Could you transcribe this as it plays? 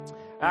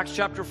Acts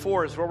chapter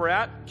 4 is where we're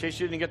at. In case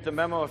you didn't get the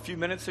memo a few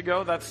minutes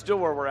ago, that's still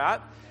where we're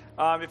at.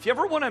 If you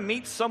ever want to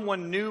meet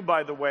someone new,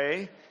 by the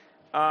way,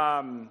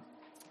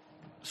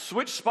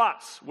 switch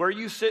spots. Where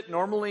you sit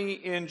normally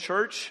in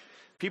church,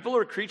 people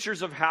are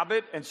creatures of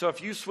habit, and so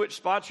if you switch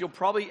spots, you'll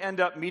probably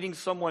end up meeting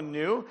someone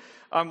new.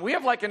 We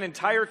have like an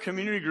entire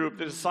community group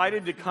that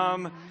decided to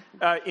come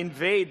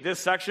invade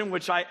this section,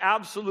 which I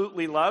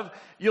absolutely love.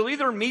 You'll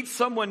either meet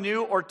someone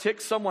new or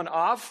tick someone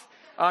off.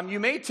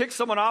 You may tick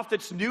someone off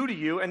that's new to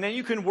you, and then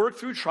you can work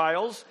through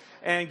trials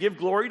and give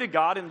glory to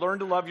God and learn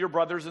to love your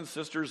brothers and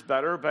sisters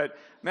better. But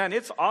man,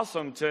 it's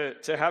awesome to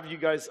have you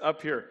guys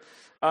up here.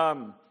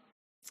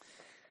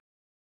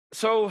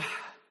 So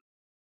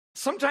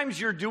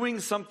sometimes you're doing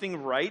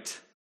something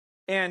right,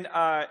 and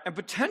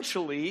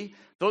potentially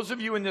those of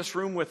you in this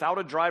room without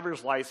a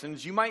driver's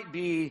license, you might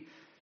be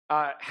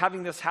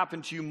having this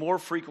happen to you more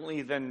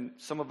frequently than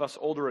some of us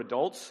older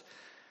adults.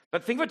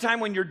 But think of a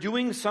time when you're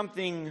doing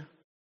something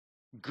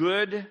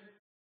good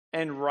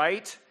and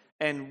right,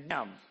 and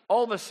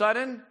all of a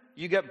sudden,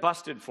 you get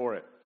busted for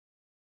it.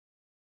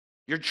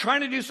 You're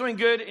trying to do something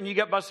good, and you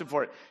get busted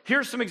for it.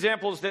 Here's some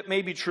examples that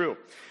may be true.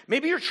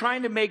 Maybe you're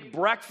trying to make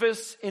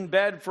breakfast in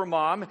bed for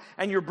mom,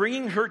 and you're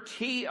bringing her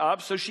tea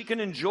up so she can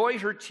enjoy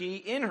her tea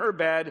in her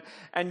bed,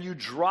 and you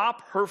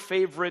drop her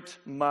favorite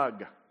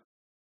mug.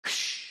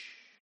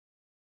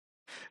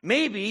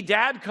 Maybe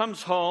dad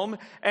comes home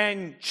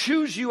and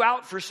chews you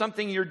out for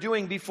something you're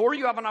doing before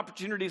you have an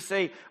opportunity to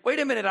say, wait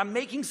a minute, I'm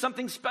making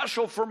something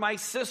special for my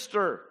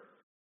sister.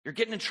 You're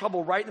getting in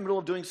trouble right in the middle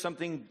of doing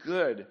something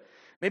good.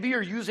 Maybe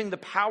you're using the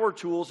power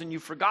tools and you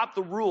forgot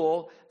the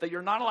rule that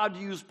you're not allowed to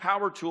use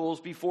power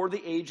tools before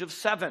the age of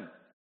 7.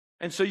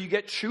 And so you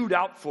get chewed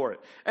out for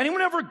it.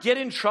 Anyone ever get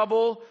in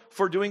trouble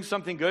for doing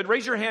something good?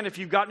 Raise your hand if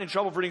you've gotten in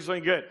trouble for doing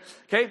something good.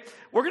 Okay?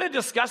 We're going to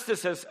discuss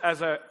this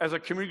as a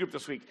community group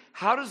this week.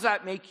 How does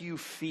that make you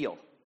feel?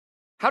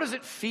 How does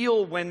it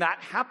feel when that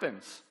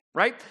happens?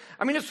 Right?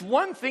 I mean, it's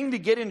one thing to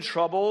get in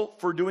trouble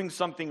for doing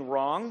something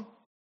wrong.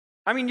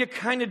 I mean, you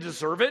kind of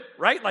deserve it,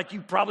 right? Like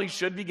you probably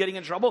should be getting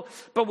in trouble.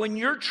 But when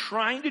you're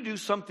trying to do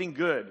something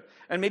good,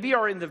 and maybe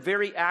are in the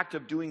very act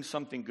of doing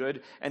something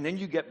good, and then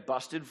you get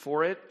busted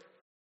for it,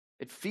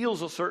 it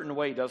feels a certain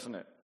way, doesn't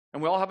it?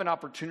 And we all have an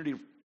opportunity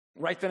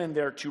right then and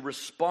there to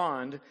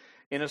respond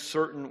in a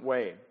certain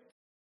way.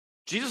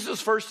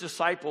 Jesus' first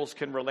disciples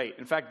can relate.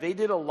 In fact, they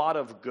did a lot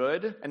of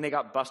good, and they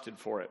got busted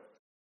for it.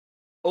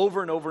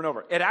 Over and over and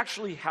over. It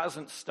actually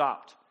hasn't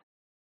stopped.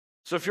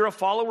 So if you're a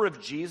follower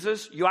of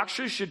Jesus, you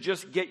actually should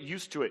just get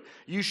used to it.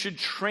 You should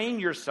train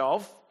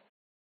yourself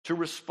to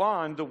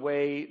respond the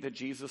way that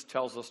Jesus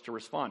tells us to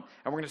respond.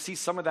 And we're going to see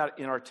some of that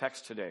in our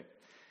text today.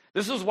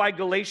 This is why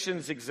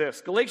Galatians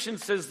exists.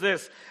 Galatians says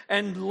this,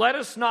 and let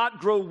us not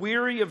grow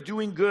weary of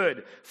doing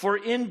good, for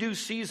in due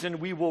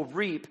season we will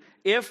reap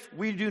if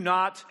we do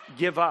not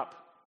give up.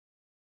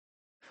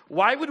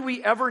 Why would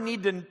we ever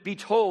need to be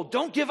told,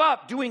 don't give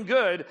up doing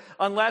good,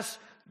 unless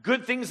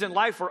good things in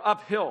life are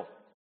uphill?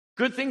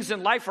 Good things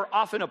in life are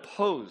often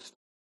opposed.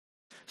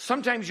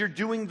 Sometimes you're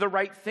doing the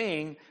right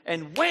thing,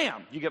 and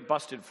wham, you get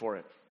busted for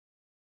it.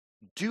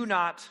 Do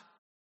not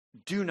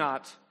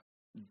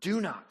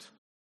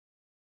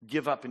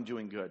give up in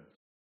doing good.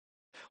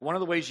 One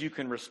of the ways you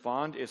can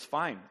respond is,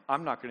 fine,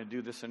 I'm not going to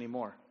do this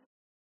anymore.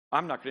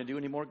 I'm not going to do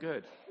any more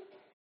good.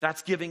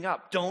 That's giving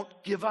up. Don't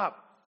give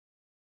up.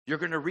 You're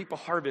going to reap a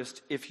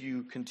harvest if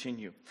you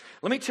continue.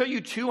 Let me tell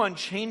you 2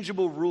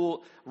 unchangeable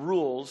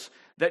rules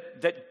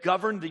that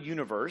govern the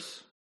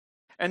universe.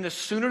 And the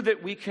sooner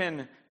that we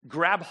can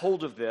grab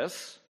hold of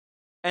this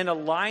and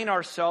align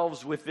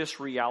ourselves with this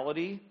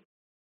reality,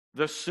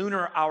 the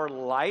sooner our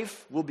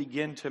life will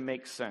begin to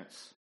make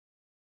sense.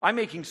 I'm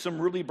making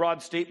some really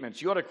broad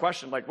statements. You had a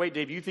question like, wait,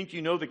 Dave, you think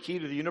you know the key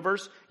to the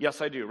universe?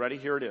 Yes, I do. Ready?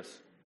 Here it is.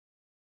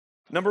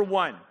 Number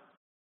 1,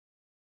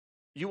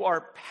 you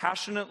are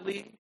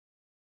passionately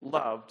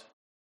loved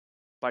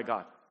by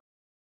God.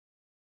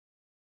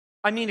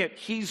 I mean it.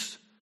 He's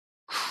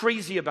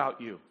crazy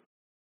about you.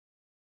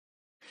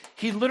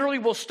 He literally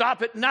will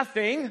stop at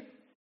nothing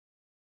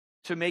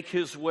to make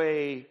his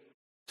way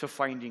to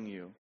finding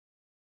you.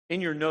 In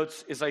your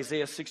notes is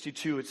Isaiah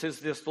 62. It says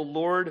this, the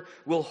Lord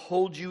will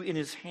hold you in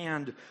his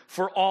hand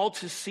for all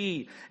to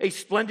see, a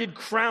splendid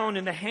crown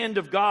in the hand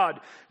of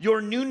God.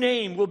 Your new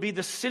name will be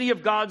the city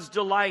of God's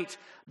delight,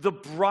 the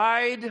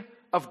bride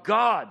of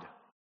God.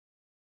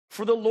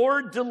 For the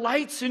Lord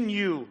delights in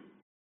you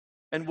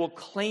and will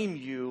claim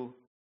you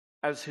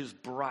as his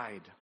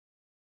bride.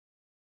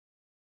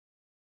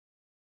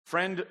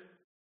 Friend,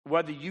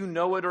 whether you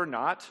know it or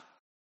not,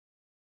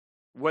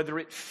 whether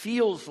it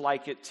feels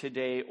like it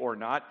today or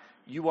not,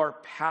 you are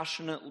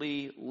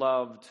passionately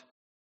loved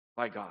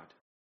by God.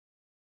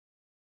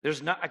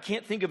 I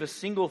can't think of a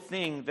single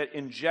thing that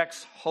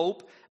injects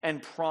hope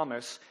and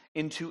promise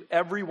into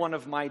every one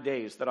of my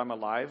days that I'm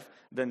alive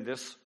than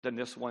this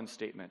one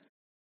statement.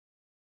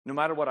 No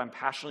matter what, I'm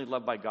passionately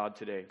loved by God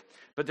today.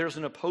 But there's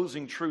an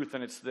opposing truth,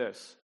 and it's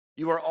this.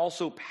 You are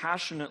also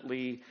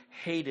passionately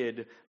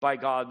hated by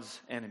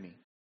God's enemy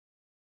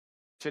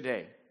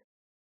today.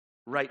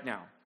 right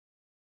now.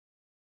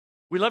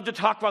 We love to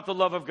talk about the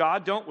love of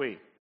God, don't we?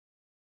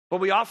 But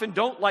we often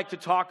don't like to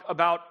talk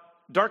about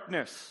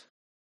darkness,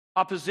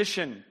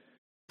 opposition,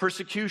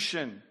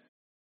 persecution,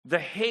 the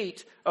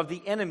hate of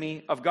the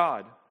enemy of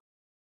God.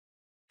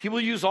 He will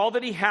use all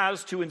that he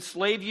has to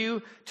enslave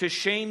you, to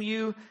shame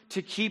you,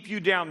 to keep you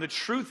down. The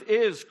truth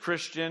is,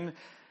 Christian,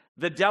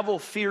 the devil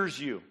fears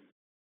you.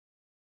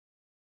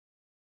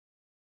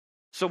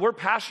 So we're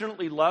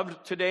passionately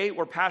loved today,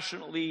 we're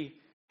passionately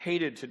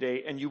hated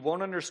today, and you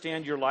won't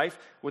understand your life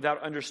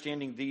without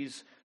understanding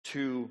these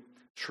two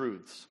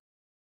truths.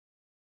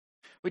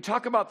 We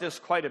talk about this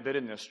quite a bit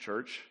in this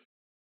church.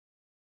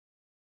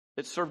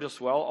 It served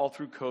us well all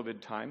through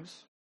COVID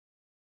times.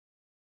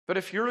 But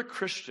if you're a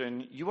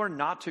Christian, you are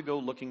not to go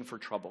looking for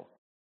trouble.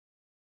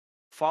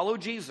 Follow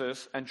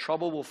Jesus and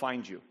trouble will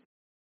find you.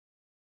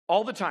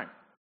 All the time.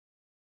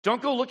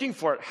 Don't go looking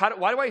for it.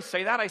 Why do I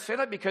say that? I say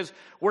that because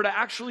we're to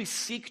actually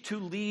seek to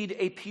lead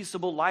a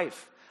peaceable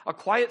life, a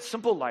quiet,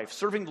 simple life,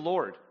 serving the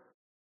Lord.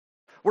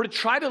 We're to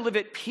try to live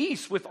at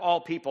peace with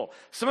all people.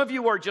 Some of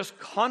you are just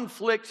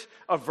conflict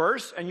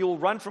averse and you'll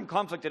run from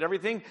conflict at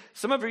everything.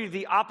 Some of you are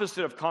the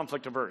opposite of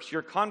conflict averse.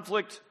 You're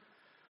conflict,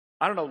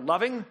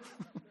 loving,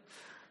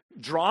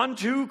 drawn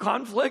to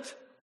conflict.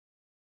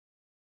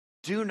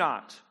 Do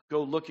not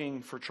go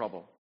looking for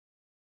trouble.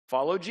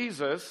 Follow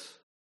Jesus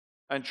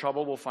and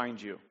trouble will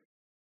find you.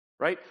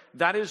 Right?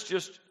 That is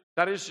just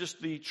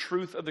the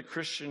truth of the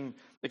Christian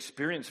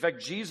experience. In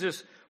fact,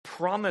 Jesus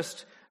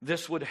promised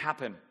this would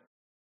happen.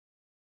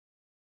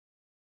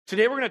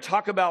 Today we're going to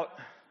talk about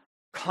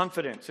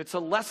confidence. It's a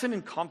lesson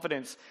in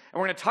confidence. And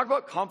we're going to talk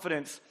about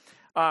confidence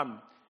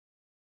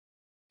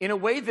in a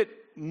way that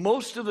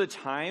most of the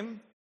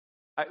time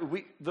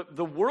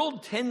the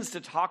world tends to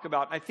talk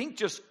about. I think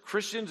just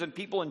Christians and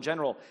people in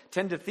general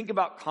tend to think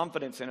about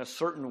confidence in a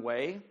certain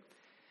way.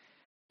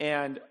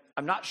 And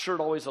I'm not sure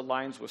it always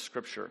aligns with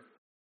Scripture.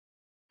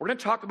 We're going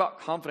to talk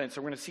about confidence,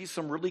 and we're going to see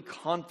some really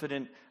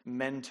confident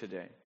men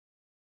today.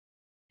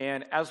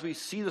 And as we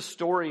see the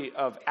story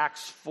of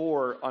Acts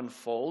 4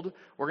 unfold,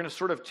 we're going to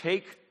sort of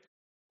take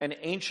an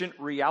ancient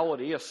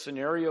reality, a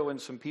scenario in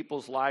some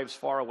people's lives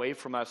far away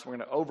from us, and we're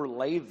going to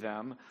overlay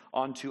them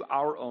onto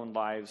our own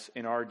lives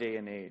in our day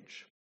and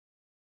age.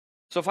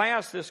 So if I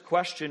ask this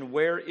question,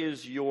 where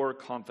is your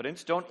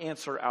confidence? Don't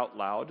answer out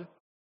loud.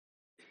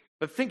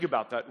 But think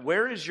about that.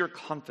 Where is your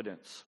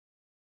confidence?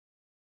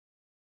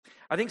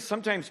 I think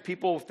sometimes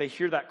people, if they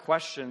hear that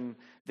question,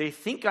 they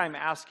think I'm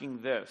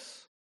asking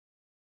this.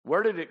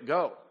 Where did it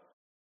go?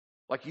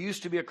 Like you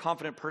used to be a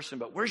confident person,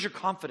 but where's your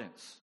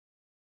confidence?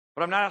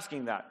 But I'm not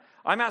asking that.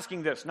 I'm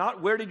asking this,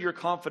 not where did your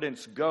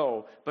confidence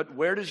go, but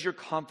where does your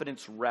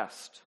confidence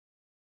rest?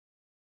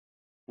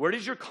 Where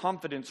does your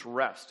confidence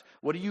rest?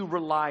 What do you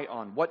rely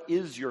on? What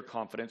is your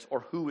confidence,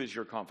 or who is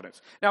your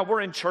confidence? Now,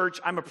 we're in church.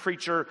 I'm a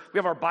preacher. We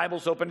have our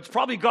Bibles open. It's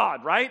probably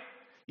God, right?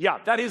 Yeah,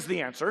 that is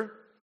the answer.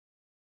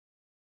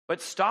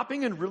 But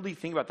stopping and really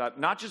think about that,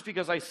 not just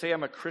because I say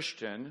I'm a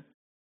Christian,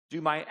 do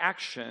my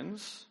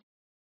actions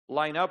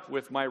line up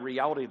with my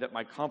reality that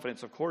my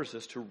confidence, of course,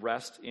 is to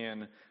rest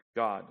in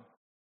God?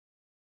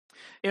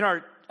 In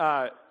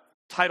our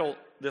title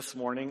this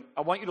morning,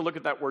 I want you to look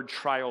at that word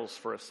trials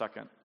for a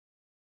second.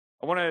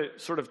 I want to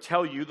sort of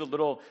tell you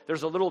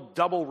there's a little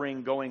double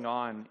ring going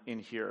on in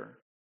here.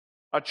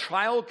 A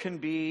trial can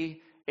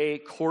be a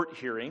court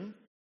hearing,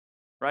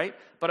 right?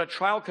 But a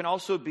trial can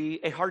also be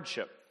a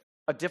hardship,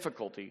 a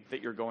difficulty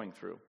that you're going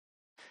through.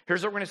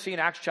 Here's what we're going to see in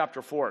Acts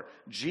chapter 4.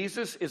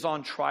 Jesus is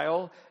on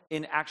trial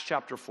in Acts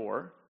chapter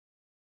 4,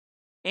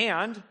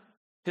 and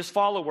his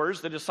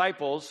followers, the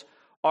disciples,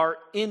 are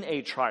in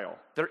a trial.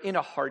 They're in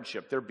a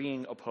hardship. They're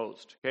being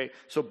opposed. Okay,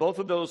 so both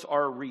of those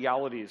are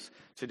realities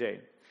today.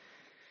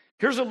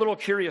 Here's a little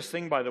curious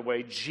thing, by the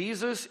way.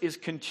 Jesus is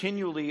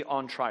continually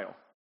on trial.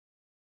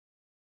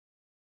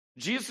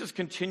 Jesus is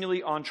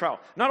continually on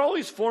trial. Not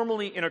always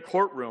formally in a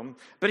courtroom,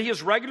 but he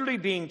is regularly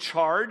being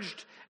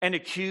charged and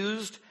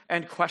accused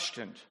and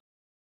questioned.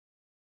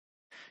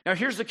 Now,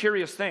 here's the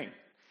curious thing.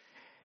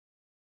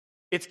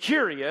 It's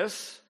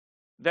curious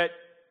that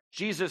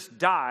Jesus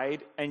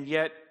died and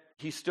yet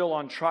he's still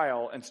on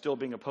trial and still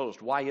being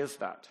opposed. Why is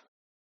that?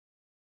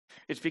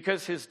 It's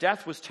because his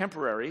death was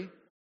temporary.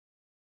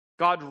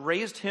 God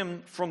raised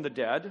him from the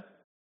dead,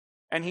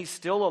 and he's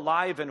still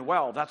alive and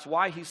well. That's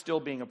why he's still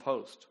being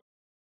opposed.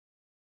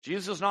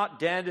 Jesus is not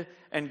dead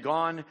and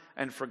gone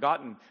and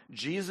forgotten.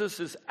 Jesus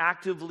is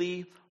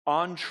actively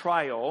on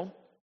trial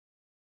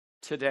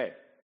today.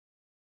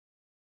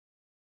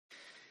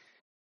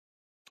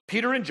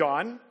 Peter and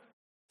John,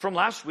 from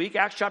last week,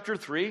 Acts chapter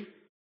 3,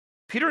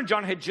 Peter and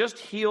John had just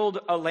healed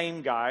a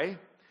lame guy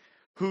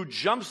who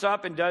jumps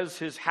up and does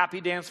his happy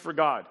dance for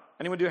God.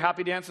 Anyone do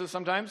happy dances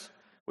sometimes?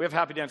 We have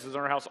happy dances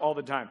in our house all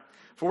the time.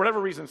 For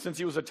whatever reason, since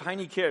he was a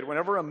tiny kid,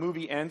 whenever a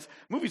movie ends,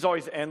 movies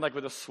always end like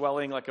with a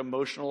swelling, like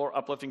emotional or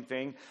uplifting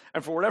thing.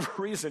 And for whatever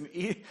reason,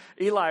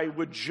 Eli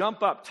would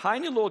jump up,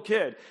 tiny little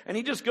kid, and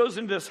he just goes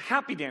into this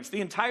happy dance.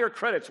 The entire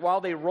credits,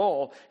 while they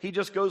roll, he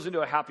just goes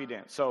into a happy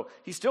dance. So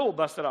he still will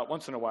bust it out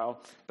once in a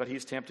while, but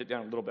he's tamped it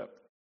down a little bit.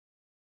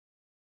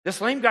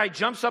 This lame guy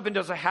jumps up and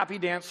does a happy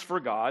dance for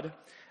God.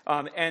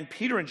 And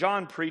Peter and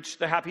John preach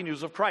the happy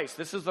news of Christ.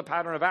 This is the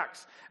pattern of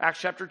Acts. Acts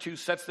chapter 2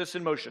 sets this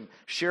in motion.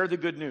 Share the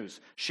good news.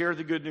 Share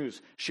the good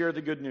news. Share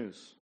the good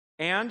news.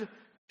 And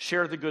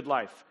share the good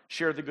life.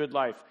 Share the good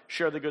life.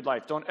 Share the good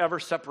life. Don't ever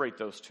separate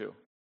those two.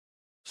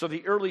 So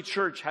the early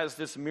church has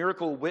this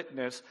miracle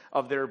witness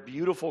of their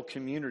beautiful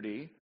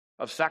community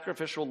of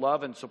sacrificial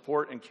love and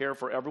support and care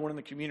for everyone in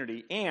the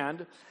community.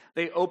 And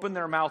they open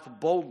their mouth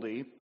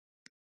boldly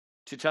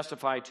to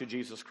testify to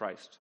Jesus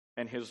Christ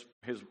and his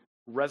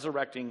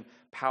resurrecting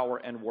power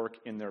and work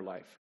in their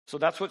life. So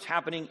that's what's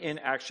happening in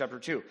Acts chapter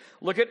 2.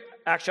 Look at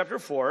Acts chapter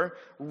 4.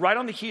 Right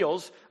on the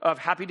heels of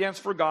happy dance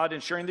for God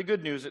and sharing the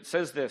good news, it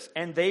says this,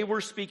 and they were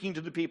speaking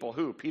to the people.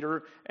 Who?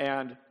 Peter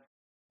and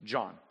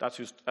John. That's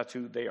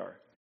who they are.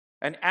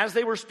 And as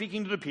they were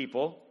speaking to the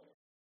people,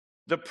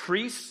 the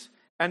priests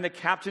and the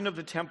captain of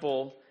the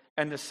temple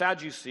and the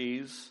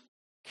Sadducees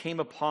came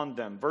upon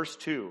them. Verse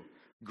 2,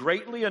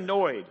 greatly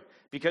annoyed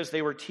because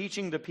they were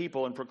teaching the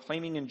people and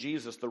proclaiming in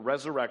Jesus the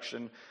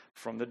resurrection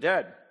from the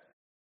dead.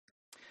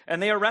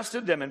 And they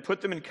arrested them and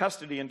put them in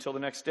custody until the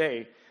next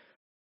day,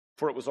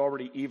 for it was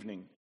already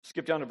evening.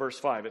 Skip down to verse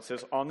 5. It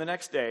says, on the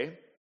next day,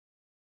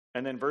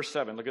 and then verse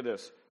 7, look at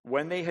this.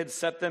 When they had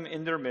set them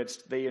in their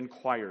midst, they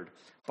inquired,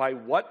 by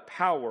what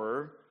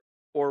power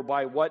or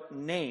by what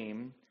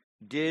name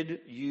did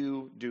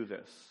you do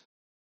this?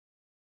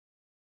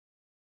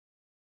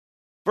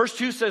 Verse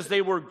 2 says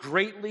they were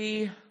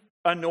greatly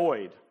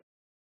annoyed.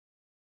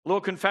 A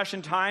little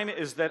confession time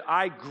is that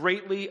I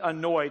greatly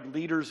annoyed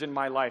leaders in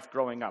my life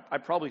growing up. I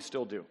probably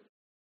still do.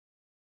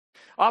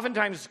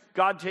 Oftentimes,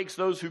 God takes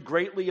those who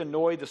greatly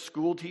annoy the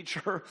school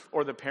teacher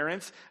or the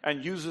parents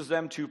and uses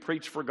them to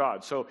preach for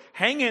God. So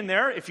hang in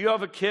there if you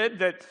have a kid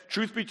that,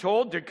 truth be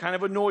told, they kind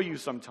of annoy you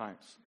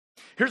sometimes.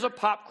 Here's a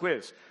pop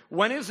quiz.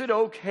 When is it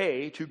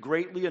okay to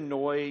greatly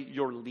annoy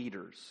your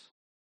leaders?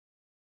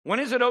 When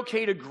is it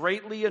okay to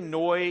greatly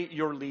annoy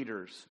your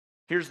leaders?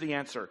 Here's the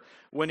answer.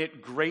 When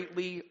it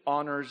greatly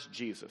honors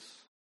Jesus.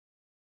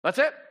 That's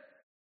it.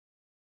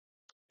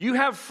 You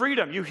have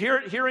freedom. You hear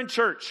it here in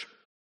church.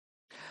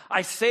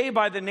 I say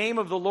by the name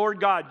of the Lord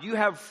God, you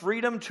have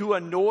freedom to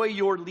annoy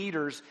your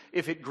leaders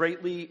if it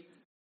greatly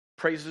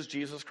praises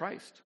Jesus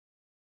Christ.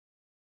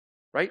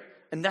 Right?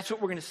 And that's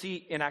what we're going to see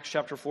in Acts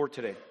chapter 4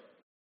 today.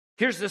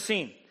 Here's the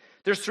scene.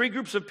 There's three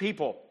groups of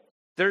people.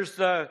 There's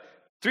the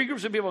three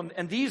groups of people,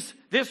 and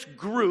this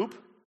group,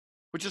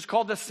 which is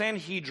called the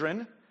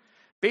Sanhedrin,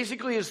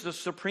 basically is the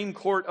supreme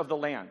court of the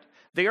land.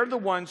 They are the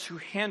ones who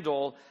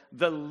handle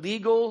the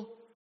legal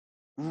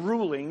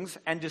rulings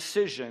and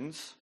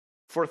decisions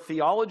for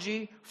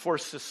theology, for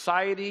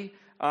society,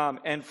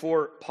 and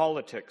for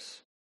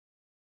politics.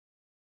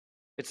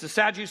 It's the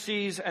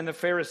Sadducees and the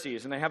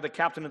Pharisees, and they have the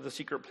captain of the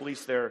secret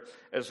police there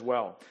as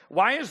well.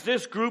 Why is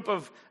this group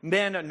of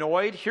men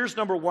annoyed? Here's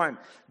number one.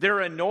 They're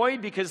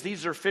annoyed because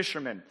these are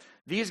fishermen.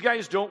 These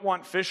guys don't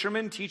want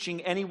fishermen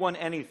teaching anyone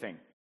anything.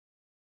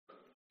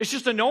 It's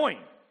just annoying.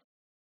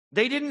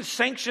 They didn't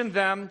sanction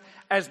them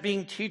as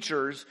being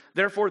teachers,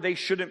 therefore they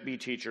shouldn't be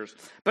teachers.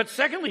 But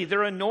secondly,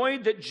 they're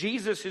annoyed that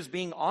Jesus is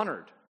being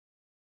honored.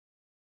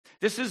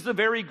 This is the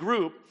very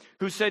group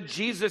who said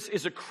Jesus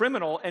is a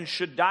criminal and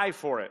should die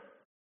for it.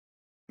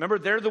 Remember,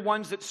 they're the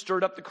ones that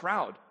stirred up the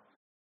crowd.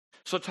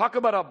 So talk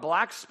about a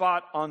black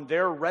spot on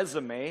their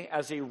resume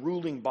as a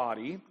ruling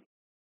body.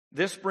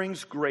 This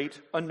brings great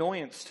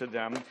annoyance to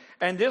them.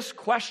 And this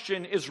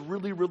question is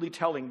really, really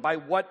telling. By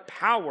what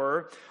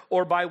power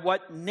or by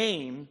what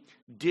name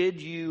did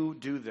you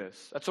do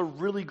this? That's a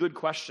really good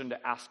question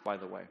to ask, by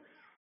the way.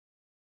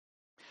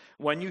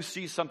 When you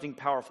see something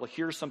powerful,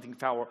 hear something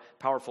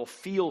powerful,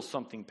 feel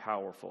something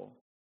powerful,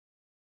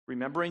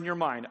 remember in your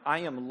mind, I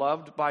am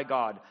loved by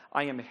God.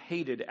 I am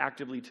hated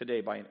actively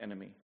today by an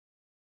enemy.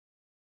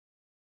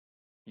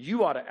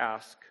 You ought to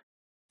ask,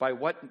 by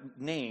what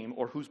name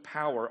or whose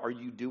power are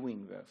you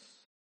doing this?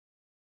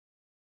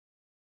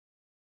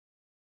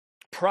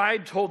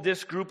 Pride told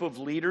this group of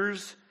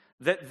leaders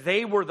that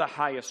they were the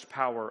highest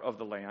power of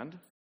the land.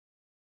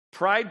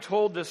 Pride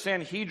told the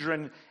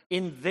Sanhedrin,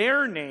 in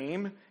their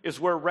name is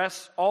where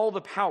rests all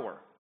the power.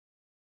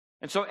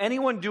 And so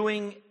anyone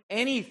doing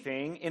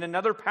anything in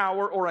another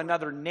power or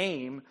another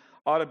name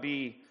ought to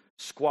be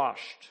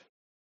squashed.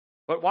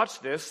 But watch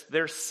this,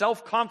 their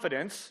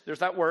self-confidence, there's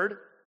that word,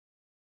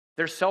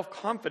 their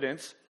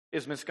self-confidence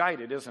is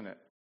misguided, isn't it?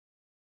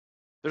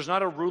 There's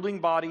not a ruling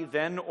body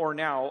then or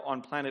now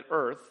on planet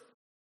Earth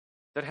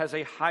that has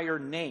a higher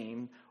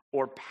name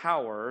or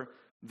power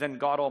than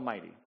God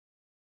Almighty.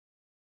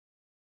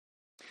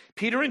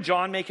 Peter and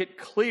John make it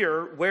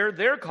clear where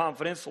their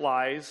confidence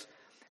lies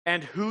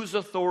and whose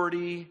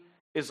authority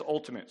is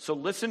ultimate. So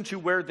listen to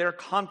where their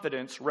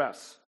confidence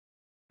rests.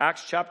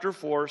 Acts chapter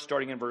 4,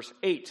 starting in verse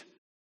 8.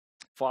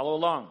 Follow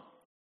along.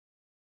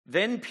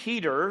 Then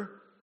Peter,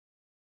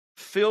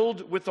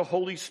 filled with the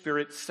Holy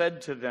Spirit,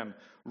 said to them,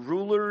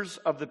 rulers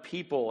of the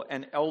people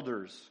and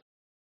elders,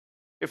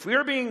 if we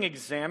are being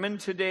examined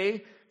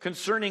today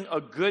concerning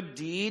a good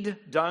deed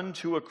done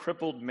to a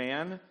crippled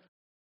man,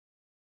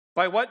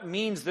 By what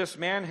means this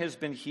man has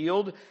been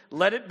healed,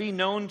 let it be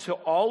known to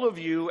all of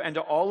you and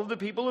to all of the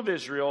people of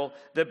Israel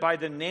that by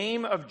the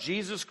name of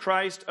Jesus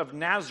Christ of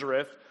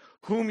Nazareth,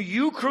 whom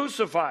you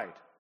crucified,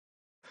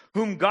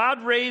 whom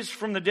God raised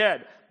from the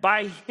dead,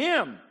 by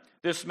him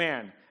this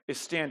man is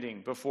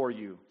standing before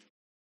you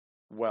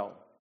well.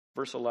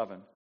 Verse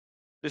 11.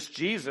 This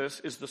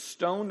Jesus is the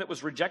stone that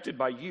was rejected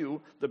by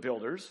you, the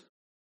builders,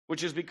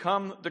 which has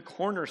become the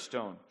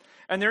cornerstone.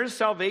 And there is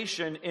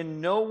salvation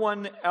in no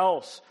one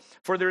else,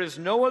 for there is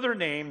no other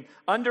name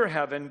under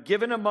heaven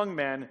given among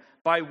men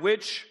by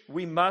which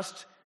we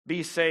must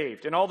be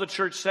saved. And all the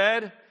church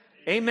said,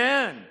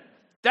 Amen.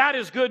 That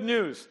is good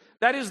news.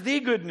 That is the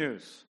good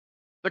news.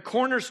 The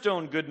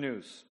cornerstone good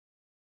news.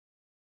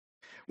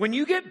 When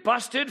you get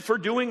busted for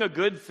doing a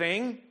good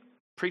thing,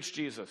 preach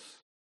Jesus.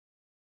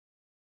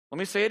 Let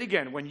me say it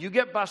again. When you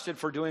get busted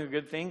for doing a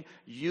good thing,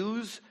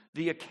 use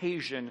the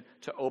occasion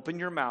to open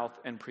your mouth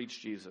and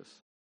preach Jesus.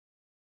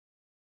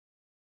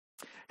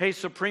 Hey,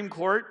 Supreme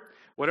Court,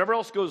 whatever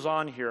else goes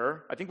on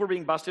here, I think we're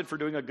being busted for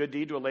doing a good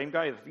deed to a lame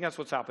guy. I think that's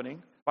what's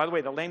happening. By the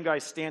way, the lame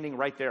guy's standing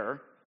right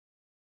there.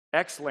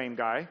 Ex-lame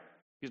guy.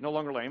 He's no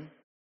longer lame.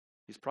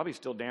 He's probably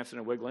still dancing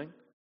and wiggling.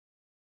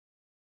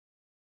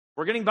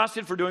 We're getting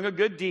busted for doing a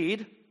good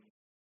deed.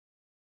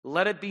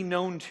 Let it be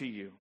known to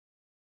you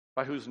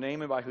by whose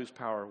name and by whose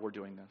power we're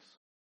doing this.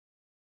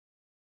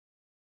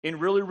 In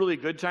really, really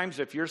good times,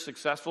 if you're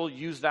successful,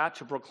 use that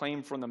to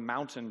proclaim from the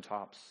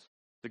mountaintops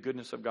the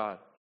goodness of God.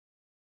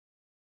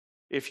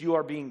 If you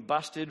are being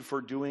busted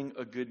for doing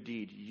a good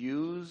deed,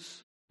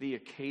 use the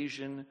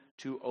occasion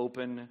to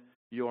open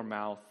your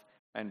mouth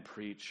and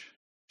preach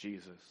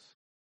Jesus.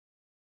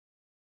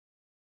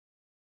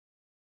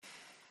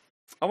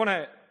 I want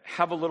to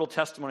have a little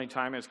testimony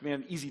time. It's going to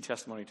be an easy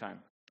testimony time.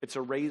 It's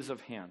a raise of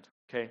hand,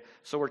 okay?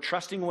 So we're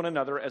trusting one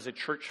another as a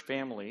church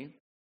family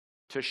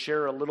to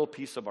share a little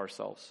piece of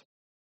ourselves.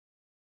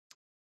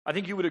 I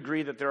think you would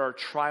agree that there are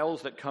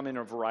trials that come in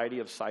a variety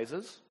of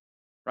sizes,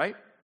 right?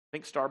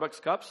 Think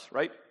Starbucks cups,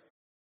 right?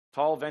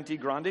 Tall, venti,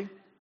 grande.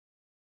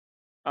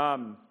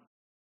 By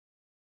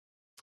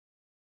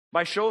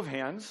show of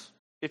hands,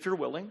 if you're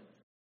willing,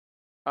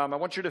 I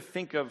want you to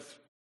think of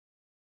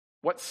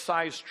what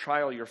size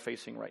trial you're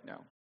facing right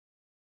now.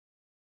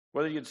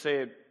 Whether you'd say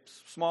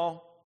it's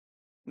small,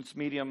 it's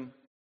medium,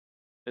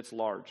 it's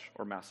large,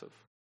 or massive.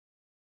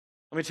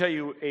 Let me tell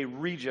you a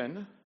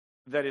region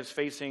that is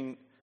facing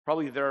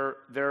probably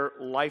their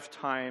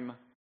lifetime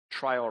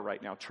trial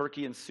right now,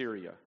 Turkey and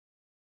Syria.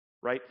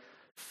 Right?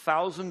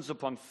 Thousands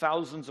upon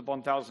thousands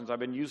upon thousands. I've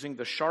been using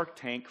the Shark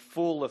Tank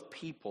full of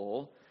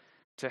people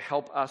to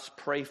help us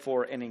pray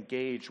for and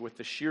engage with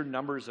the sheer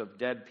numbers of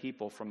dead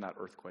people from that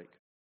earthquake.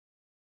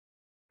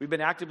 We've been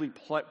actively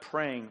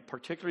praying,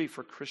 particularly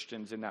for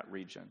Christians in that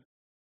region.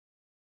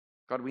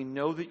 God, we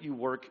know that you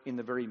work in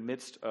the very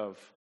midst of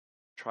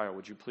trial.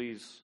 Would you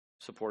please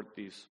support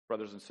these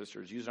brothers and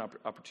sisters? Use an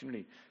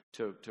opportunity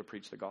to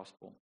preach the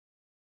gospel.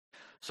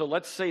 So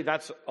let's say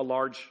that's a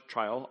large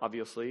trial,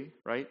 obviously,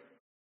 right?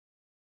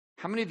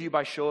 How many of you,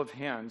 by show of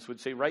hands,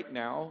 would say right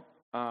now,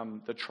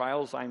 the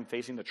trials I'm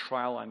facing, the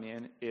trial I'm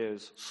in,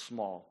 is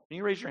small? Can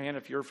you raise your hand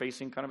if you're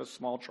facing kind of a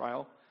small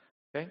trial?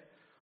 Okay?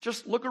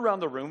 Just look around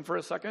the room for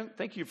a second.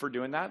 Thank you for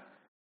doing that.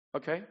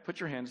 Okay? Put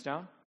your hands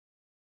down.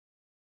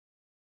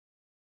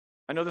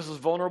 I know this is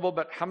vulnerable,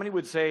 but how many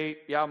would say,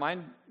 yeah,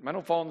 mine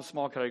don't fall in the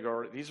small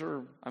category.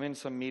 I'm in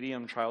some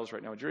medium trials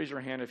right now. Would you raise your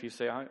hand if you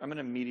say, I'm in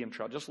a medium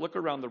trial? Just look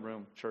around the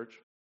room, church.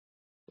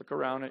 Look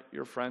around at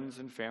your friends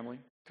and family,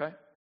 okay?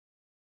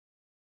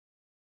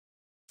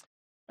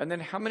 And then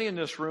how many in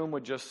this room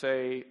would just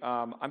say,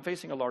 I'm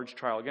facing a large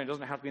trial? Again, it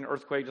doesn't have to be an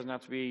earthquake, it doesn't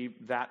have to be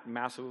that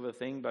massive of a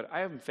thing, but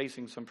I am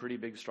facing some pretty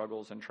big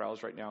struggles and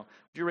trials right now.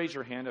 Would you raise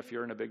your hand if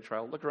you're in a big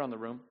trial? Look around the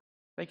room.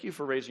 Thank you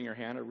for raising your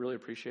hand. I really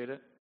appreciate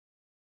it.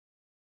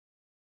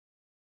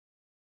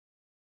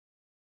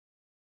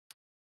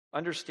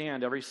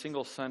 Understand every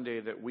single Sunday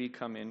that we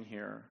come in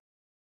here,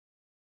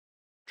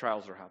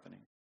 trials are happening.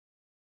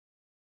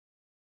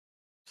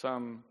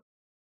 Some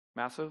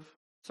massive,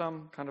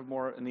 some kind of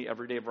more in the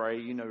everyday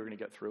variety. You know you're going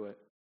to get through it.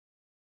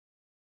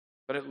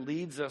 But it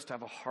leads us to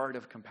have a heart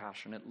of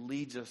compassion. It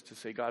leads us to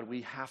say, God,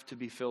 we have to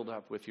be filled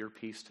up with your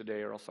peace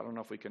today, or else I don't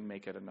know if we can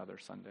make it another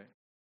Sunday.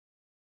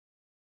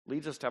 It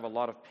leads us to have a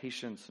lot of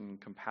patience and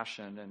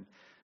compassion and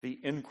the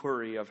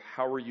inquiry of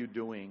how are you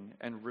doing,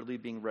 and really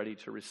being ready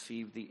to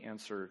receive the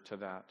answer to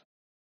that.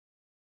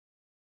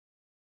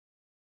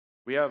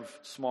 We have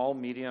small,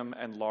 medium,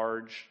 and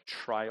large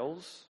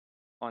trials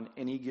on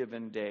any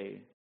given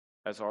day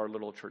as our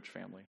little church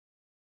family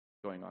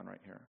going on right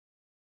here.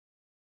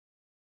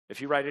 If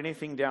you write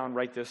anything down,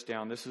 write this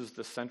down. This is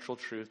the central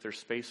truth. There's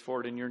space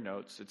for it in your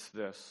notes. It's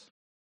this.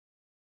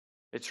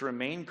 It's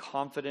remain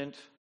confident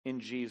in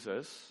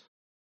Jesus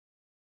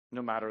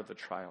no matter the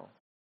trial.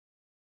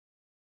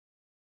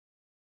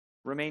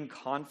 Remain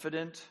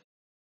confident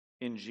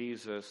in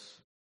Jesus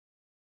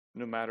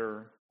no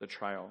matter the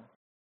trial.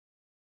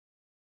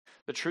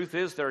 The truth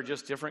is, there are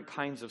just different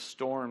kinds of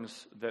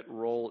storms that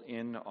roll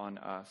in on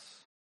us.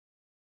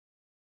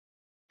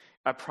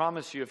 I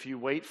promise you, if you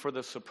wait for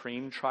the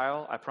supreme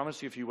trial, I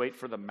promise you, if you wait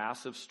for the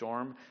massive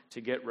storm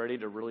to get ready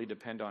to really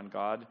depend on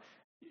God,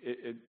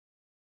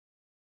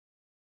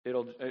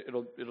 it'll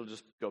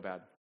just go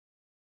bad.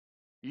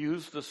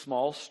 Use the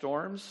small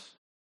storms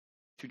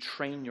to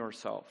train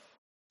yourself,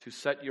 to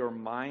set your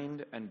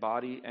mind and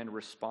body and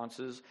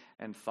responses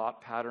and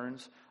thought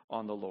patterns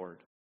on the Lord.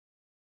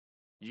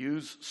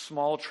 Use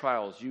small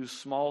trials, use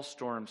small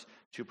storms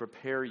to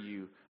prepare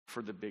you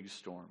for the big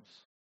storms.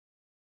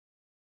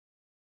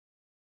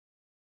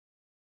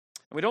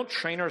 And we don't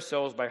train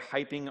ourselves by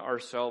hyping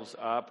ourselves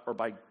up or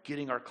by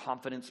getting our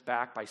confidence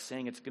back by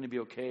saying it's going to be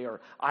okay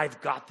or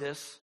I've got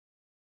this.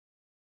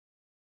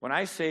 When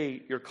I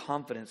say your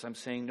confidence, I'm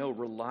saying no,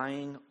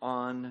 relying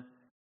on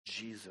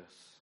Jesus.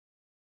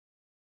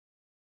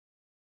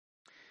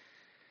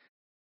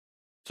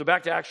 So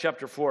back to Acts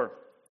chapter 4.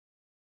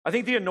 I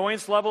think the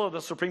annoyance level of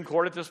the Supreme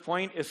Court at this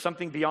point is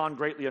something beyond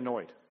greatly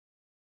annoyed.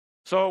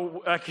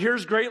 So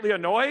here's greatly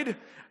annoyed.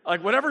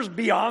 Like whatever's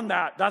beyond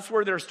that, that's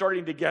where they're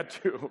starting to get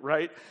to,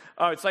 right?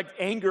 It's like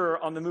anger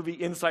on the movie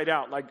Inside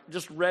Out, like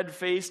just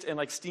red-faced and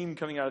like steam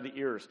coming out of the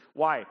ears.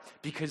 Why?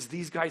 Because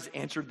these guys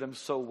answered them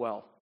so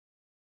well.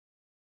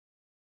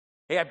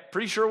 Hey, I'm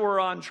pretty sure we're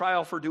on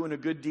trial for doing a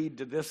good deed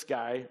to this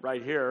guy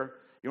right here.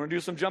 You want to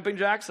do some jumping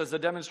jacks as a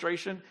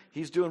demonstration?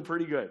 He's doing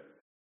pretty good.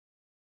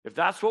 If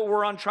that's what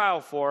we're on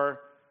trial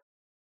for,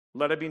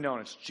 let it be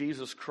known it's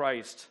Jesus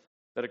Christ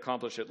that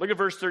accomplished it. Look at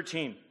verse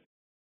 13.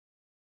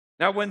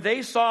 Now, when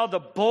they saw the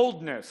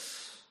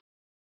boldness,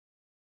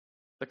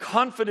 the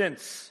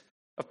confidence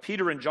of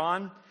Peter and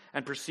John,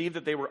 and perceived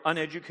that they were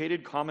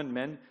uneducated common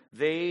men,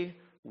 they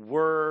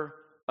were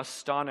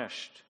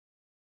astonished.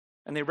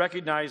 And they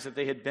recognized that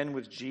they had been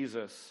with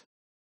Jesus.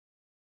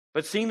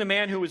 But seeing the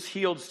man who was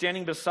healed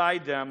standing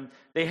beside them,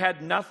 they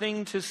had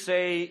nothing to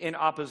say in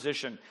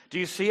opposition. Do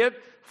you see it?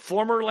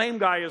 Former lame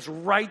guy is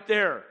right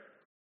there.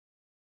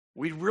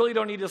 We really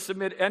don't need to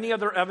submit any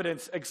other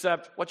evidence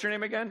except, what's your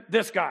name again?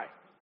 This guy.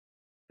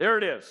 There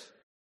it is.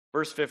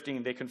 Verse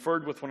 15, they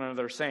conferred with one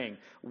another, saying,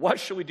 what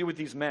shall we do with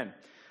these men?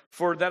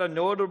 For that a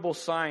notable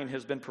sign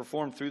has been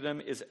performed through them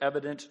is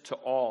evident to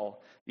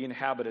all the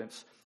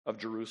inhabitants of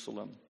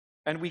Jerusalem.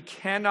 And we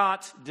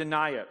cannot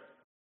deny it.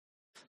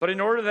 But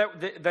in order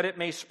that it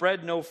may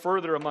spread no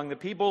further among the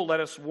people, let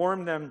us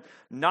warn them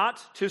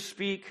to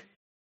speak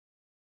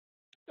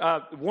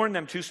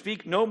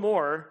no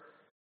more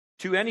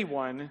to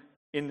anyone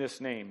in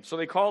this name. So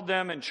they called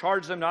them and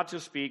charged them not to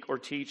speak or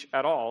teach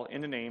at all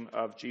in the name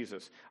of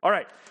Jesus. All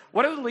right,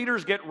 what do the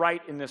leaders get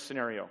right in this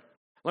scenario?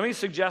 Let me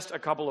suggest a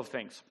couple of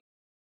things.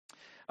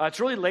 It's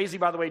really lazy,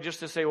 by the way,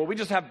 just to say, well, we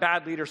just have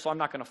bad leaders, so I'm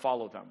not going to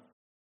follow them.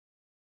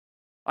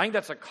 I think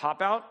that's a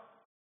cop-out,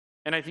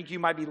 and I think you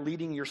might be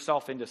leading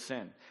yourself into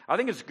sin. I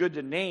think it's good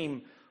to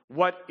name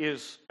what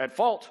is at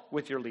fault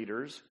with your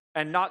leaders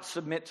and not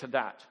submit to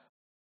that,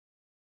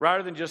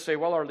 rather than just say,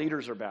 well, our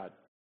leaders are bad.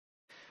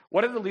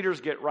 What did the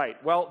leaders get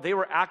right? Well, they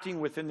were acting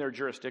within their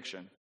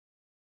jurisdiction.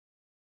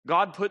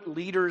 God put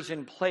leaders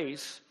in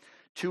place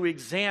to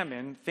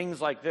examine things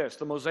like this.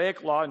 The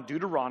Mosaic Law in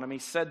Deuteronomy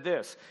said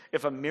this: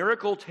 if a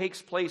miracle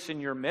takes place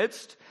in your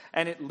midst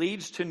and it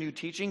leads to new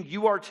teaching,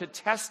 you are to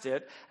test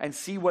it and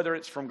see whether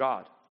it's from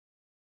God.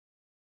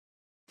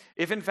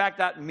 If in fact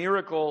that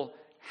miracle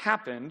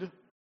happened,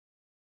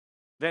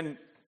 then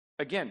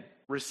again,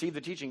 receive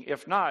the teaching.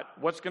 If not,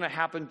 what's going to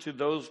happen to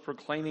those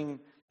proclaiming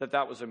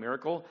that was a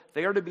miracle?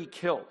 They are to be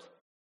killed.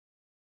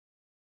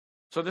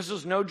 So this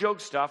is no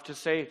joke stuff to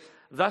say,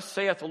 thus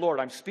saith the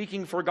Lord. I'm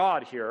speaking for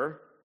God here.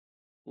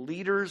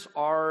 Leaders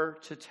are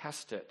to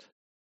test it.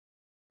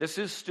 This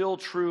is still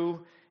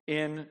true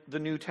in the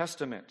New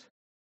Testament.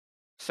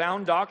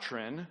 Sound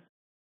doctrine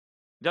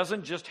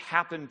doesn't just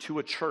happen to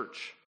a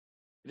church.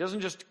 It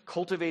doesn't just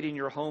cultivate in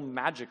your home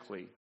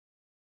magically.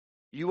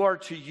 You are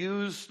to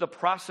use the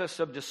process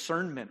of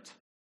discernment.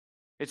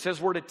 It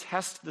says we're to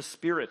test the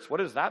spirits. What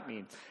does that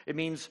mean? It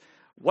means,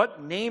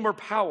 what name or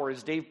power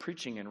is Dave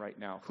preaching in right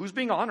now? Who's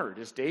being honored?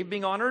 Is Dave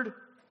being honored?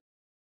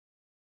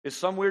 Is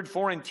some weird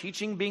foreign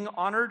teaching being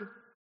honored?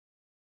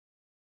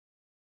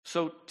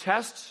 So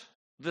test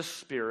the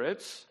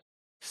spirits.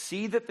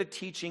 See that the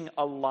teaching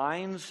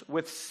aligns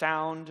with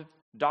sound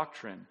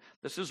doctrine.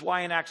 This is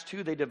why in Acts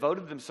 2 they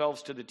devoted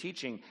themselves to the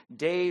teaching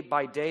day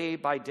by day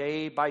by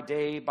day by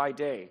day by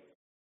day.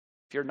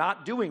 If you're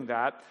not doing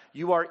that,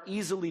 you are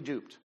easily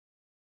duped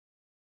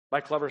by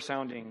clever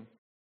sounding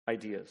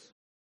ideas.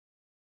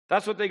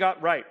 That's what they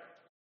got right.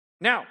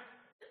 Now,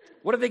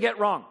 what did they get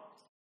wrong?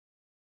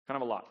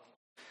 Kind of a lot.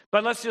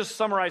 But let's just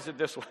summarize it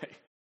this way.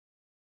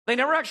 They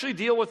never actually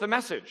deal with the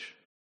message.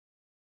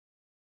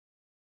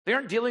 They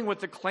aren't dealing with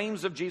the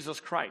claims of Jesus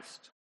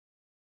Christ.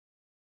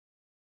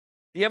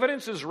 The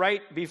evidence is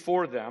right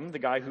before them, the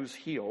guy who's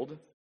healed.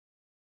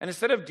 And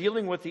instead of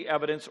dealing with the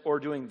evidence or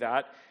doing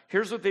that,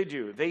 here's what they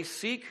do. They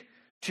seek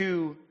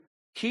to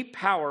keep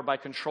power by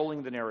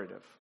controlling the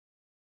narrative.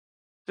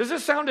 Does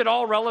this sound at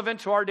all relevant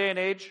to our day and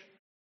age?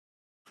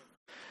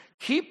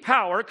 Keep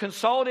power,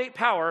 consolidate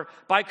power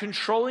by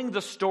controlling the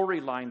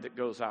storyline that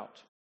goes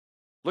out.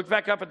 Look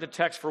back up at the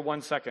text for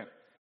 1 second.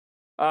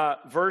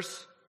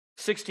 Verse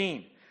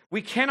 16.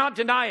 We cannot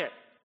deny it.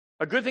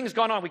 A good thing has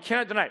gone on. We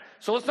cannot deny it.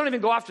 So let's not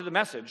even go after the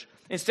message.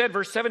 Instead,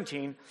 verse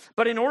 17.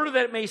 But in order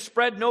that it may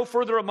spread no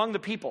further among the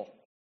people.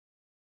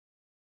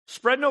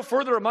 Spread no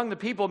further among the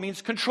people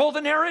means control the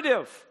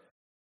narrative.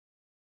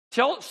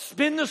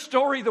 Spin the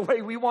story the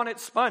way we want it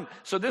spun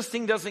so this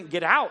thing doesn't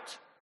get out.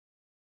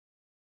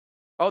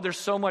 Oh, there's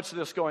so much of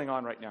this going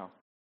on right now.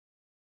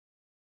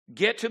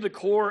 Get to the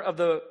core of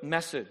the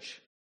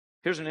message.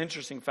 Here's an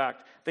interesting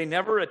fact. They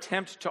never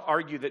attempt to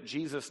argue that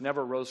Jesus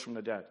never rose from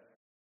the dead.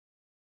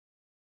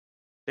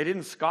 They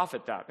didn't scoff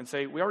at that and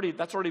say,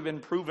 that's already been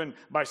proven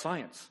by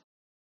science.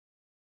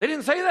 They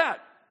didn't say that.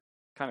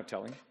 Kind of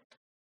telling.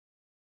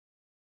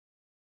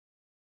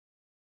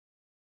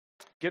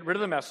 Get rid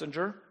of the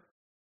messenger.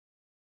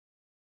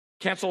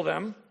 Cancel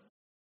them.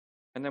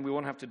 And then we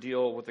won't have to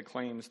deal with the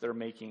claims they're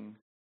making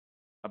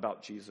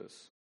about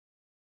Jesus.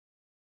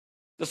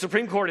 The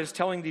Supreme Court is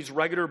telling these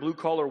regular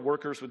blue-collar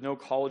workers with no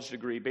college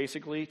degree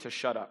basically to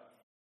shut up.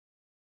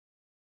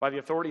 By the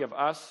authority of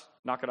us,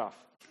 knock it off.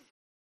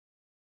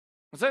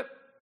 That's it.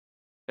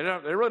 They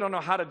really don't know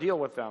how to deal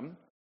with them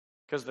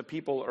because the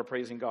people are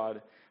praising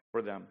God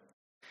for them.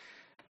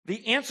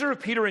 The answer of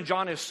Peter and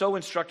John is so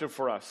instructive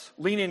for us.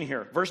 Lean in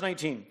here. Verse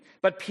 19.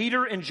 But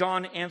Peter and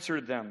John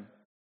answered them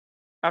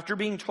after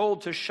being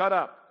told to shut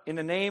up in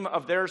the name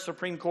of their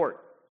Supreme Court.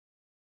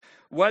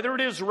 Whether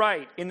it is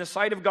right in the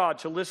sight of God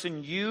to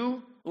listen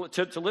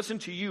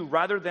to you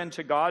rather than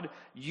to God,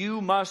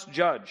 you must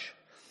judge.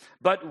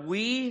 But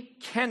we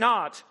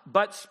cannot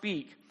but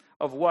speak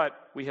of what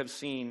we have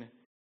seen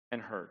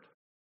and heard.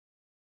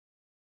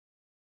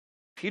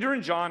 Peter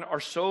and John are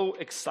so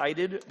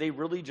excited, they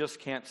really just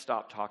can't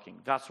stop talking.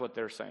 That's what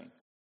they're saying.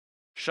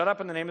 Shut up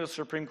in the name of the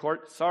Supreme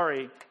Court.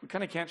 Sorry, we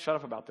kind of can't shut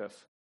up about this.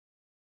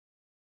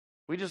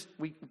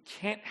 We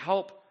can't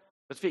help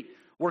but speak.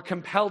 We're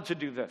compelled to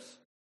do this.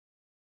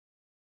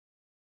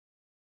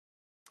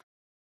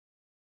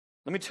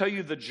 Let me tell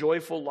you the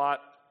joyful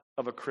lot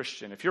of a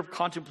Christian. If you're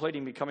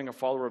contemplating becoming a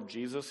follower of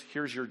Jesus,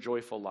 here's your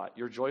joyful lot.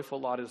 Your joyful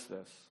lot is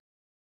this.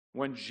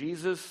 When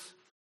Jesus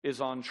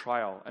is on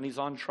trial, and he's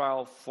on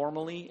trial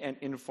formally and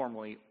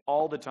informally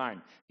all the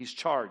time. He's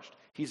charged,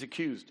 he's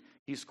accused,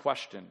 he's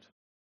questioned.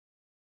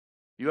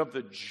 You have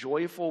the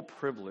joyful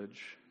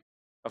privilege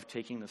of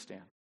taking the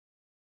stand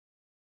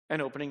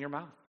and opening your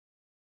mouth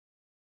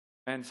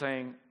and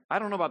saying, I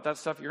don't know about that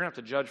stuff, you're going to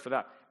have to judge for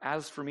that.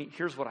 As for me,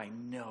 here's what I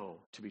know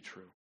to be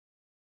true.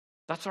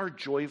 That's our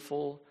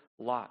joyful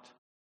lot.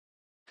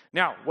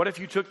 Now, what if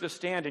you took the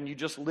stand and you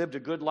just lived a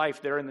good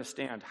life there in the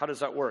stand? How does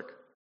that work?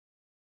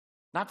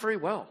 Not very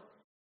well.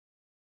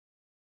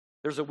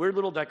 There's a weird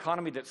little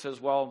dichotomy that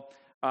says, well,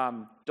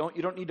 you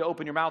don't need to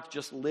open your mouth,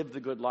 just live the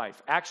good life.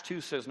 Acts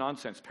 2 says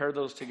nonsense. Pair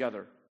those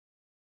together.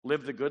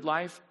 Live the good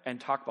life and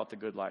talk about the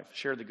good life.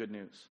 Share the good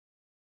news.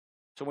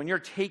 So when you're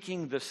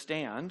taking the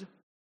stand,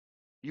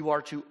 you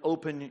are to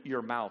open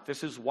your mouth.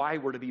 This is why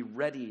we're to be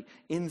ready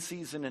in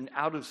season and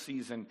out of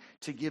season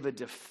to give a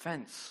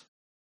defense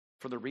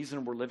for the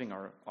reason we're living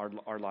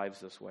our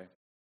lives this way.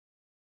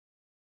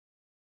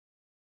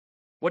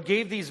 What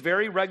gave these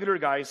very regular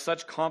guys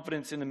such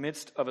confidence in the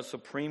midst of a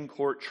Supreme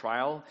Court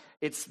trial?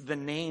 It's the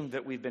name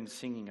that we've been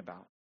singing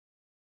about.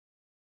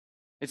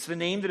 It's the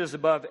name that is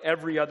above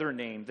every other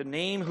name. The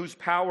name whose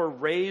power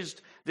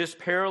raised this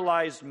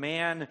paralyzed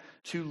man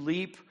to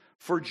leap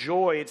for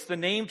joy. It's the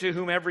name to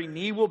whom every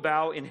knee will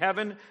bow in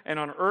heaven and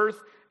on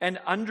earth and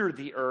under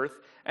the earth.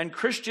 And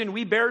Christian,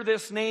 we bear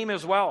this name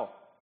as well.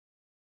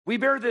 We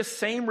bear this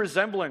same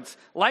resemblance.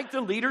 Like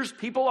the leaders,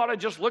 people ought to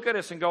just look at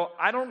us and go,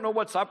 I don't know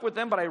what's up with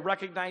them, but I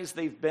recognize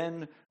they've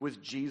been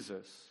with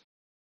Jesus.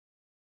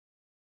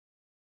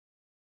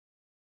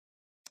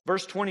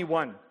 Verse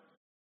 21.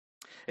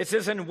 It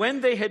says, and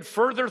when they had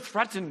further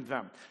threatened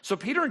them. So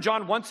Peter and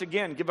John once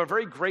again give a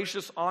very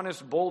gracious,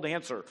 honest, bold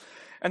answer.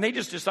 And they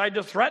just decide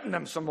to threaten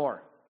them some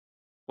more.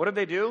 What did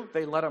they do?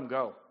 They let them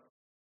go,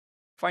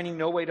 finding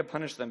no way to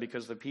punish them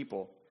because the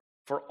people,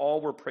 for all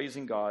were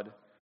praising God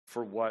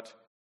for what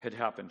had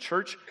happened.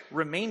 Church,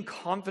 remain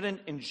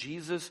confident in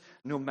Jesus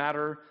no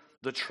matter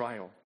the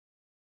trial.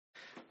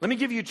 Let me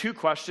give you two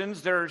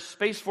questions. There's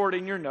space for it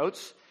in your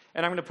notes,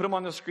 and I'm going to put them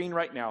on the screen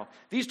right now.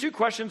 These two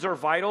questions are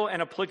vital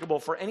and applicable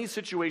for any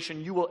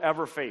situation you will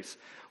ever face.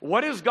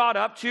 What is God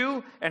up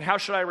to, and how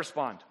should I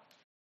respond?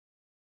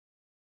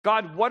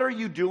 God, what are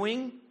you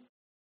doing,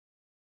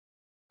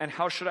 and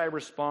how should I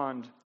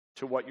respond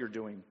to what you're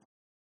doing?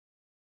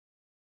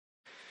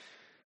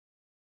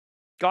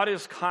 God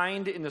is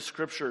kind in the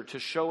scripture to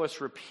show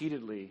us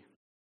repeatedly,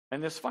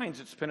 and this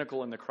finds its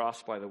pinnacle in the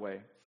cross, by the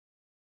way,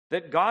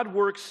 that God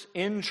works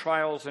in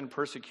trials and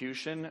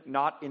persecution,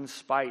 not in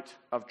spite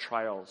of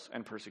trials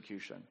and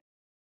persecution.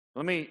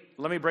 Let me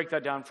break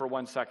that down for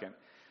 1 second.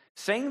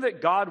 Saying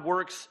that God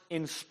works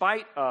in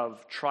spite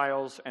of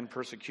trials and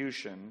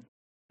persecution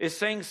is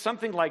saying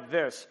something like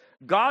this: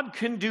 God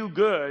can do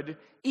good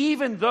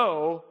even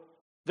though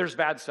there's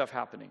bad stuff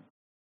happening,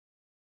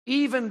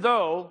 even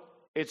though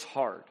it's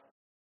hard,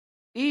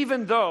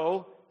 even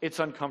though it's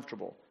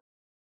uncomfortable.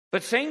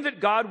 But saying that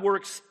God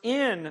works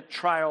in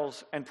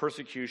trials and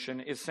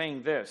persecution is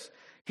saying this: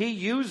 he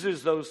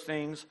uses those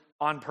things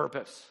on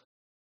purpose.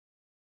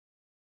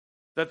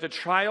 That the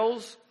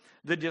trials,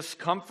 the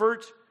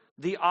discomfort,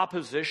 the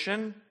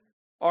opposition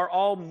are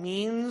all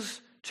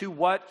means to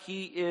what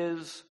he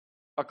is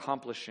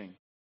accomplishing.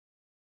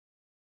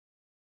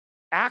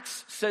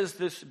 Acts says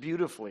this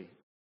beautifully.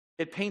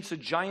 It paints a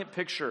giant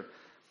picture.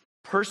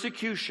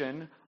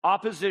 Persecution,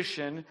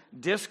 opposition,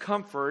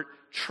 discomfort,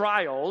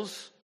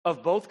 trials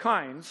of both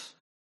kinds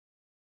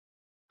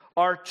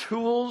are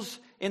tools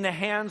in the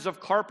hands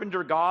of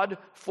carpenter God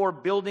for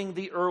building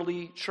the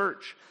early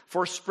church,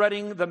 for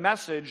spreading the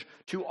message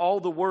to all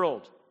the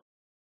world.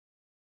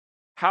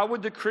 How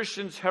would the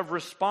Christians have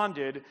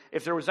responded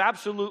if there was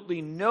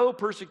absolutely no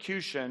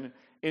persecution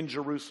in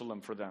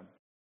Jerusalem for them?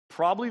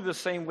 Probably the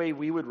same way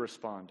we would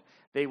respond.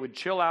 They would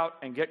chill out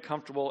and get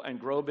comfortable and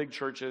grow big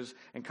churches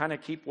and kind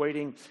of keep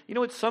waiting. You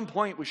know, at some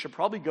point we should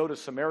probably go to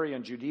Samaria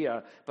and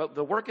Judea, but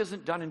the work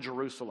isn't done in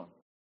Jerusalem.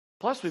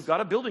 Plus, we've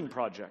got a building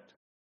project.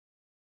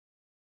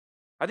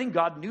 I think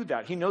God knew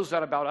that. He knows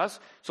that about us.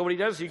 So what he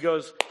does, he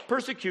goes,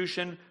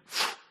 persecution,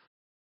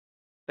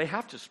 they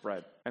have to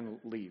spread and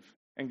leave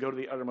and go to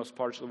the uttermost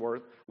parts of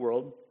the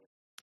world,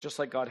 just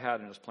like God had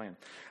in his plan.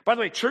 By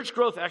the way, church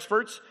growth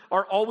experts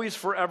are always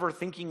forever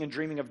thinking and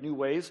dreaming of new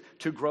ways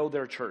to grow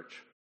their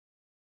church.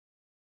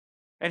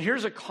 And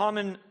here's a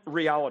common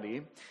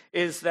reality,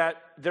 is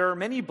that there are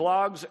many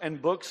blogs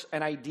and books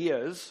and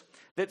ideas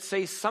that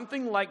say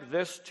something like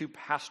this to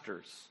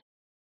pastors.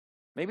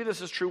 Maybe this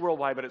is true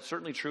worldwide, but it's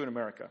certainly true in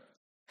America.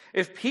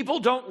 If people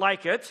don't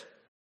like it,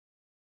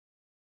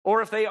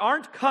 or if they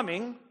aren't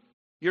coming,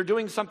 you're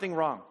doing something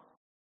wrong.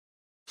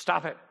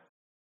 Stop it.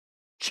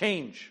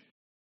 Change.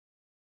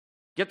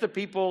 Get the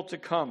people to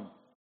come.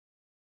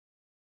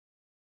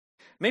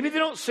 Maybe they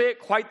don't say it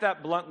quite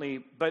that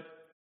bluntly, but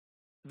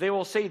they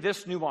will say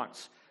this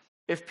nuance.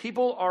 If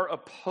people are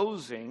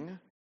opposing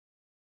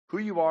who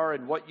you are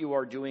and what you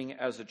are doing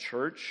as a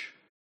church,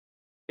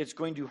 it's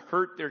going to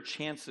hurt their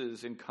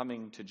chances in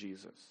coming to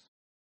Jesus.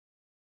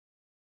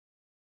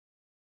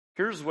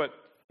 Here's what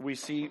we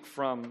see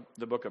from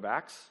the book of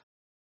Acts.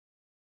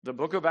 The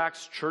book of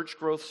Acts church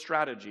growth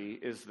strategy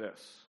is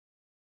this: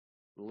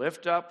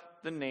 lift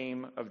up the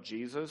name of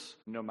Jesus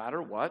no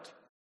matter what,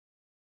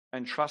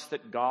 and trust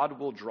that God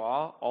will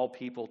draw all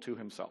people to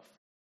himself.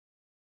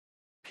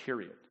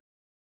 Period.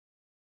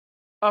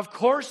 Of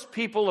course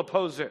people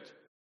oppose it.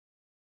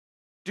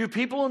 Do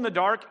people in the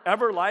dark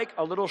ever like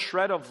a little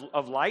shred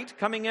of light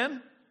coming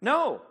in?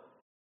 No.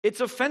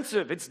 It's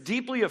offensive. It's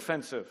deeply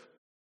offensive.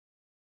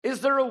 Is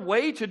there a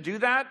way to do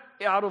that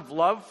out of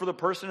love for the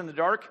person in the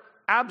dark?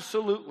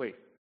 Absolutely.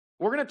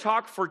 We're going to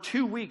talk for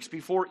 2 weeks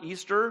before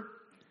Easter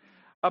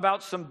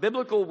about some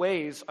biblical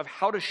ways of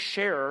how to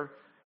share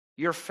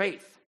your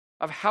faith,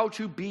 of how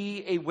to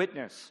be a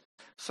witness.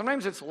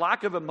 Sometimes it's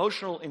lack of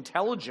emotional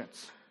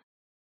intelligence.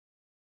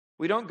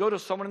 We don't go to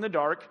someone in the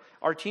dark,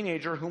 our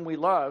teenager whom we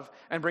love,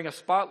 and bring a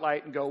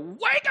spotlight and go,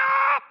 "Wake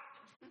up!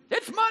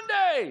 It's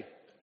Monday!"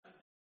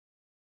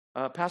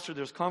 Pastor,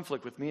 there's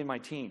conflict with me and my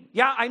teen.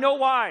 Yeah, I know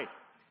why.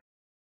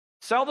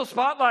 Sell the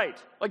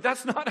spotlight. Like,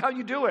 that's not how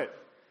you do it.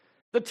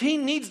 The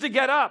teen needs to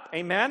get up.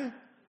 Amen?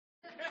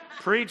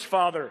 Preach,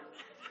 Father.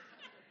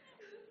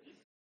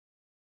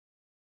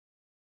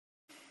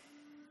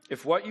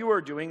 If what you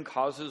are doing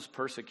causes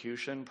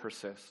persecution,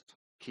 persist.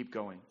 Keep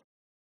going.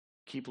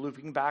 Keep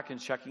looping back and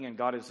checking in.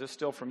 God, is this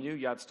still from you?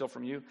 Yeah, it's still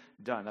from you.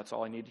 Done. That's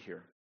all I need to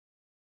hear.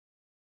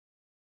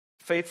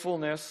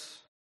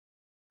 Faithfulness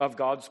of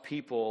God's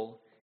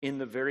people in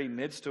the very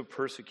midst of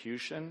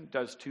persecution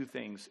does two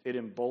things. It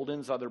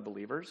emboldens other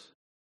believers.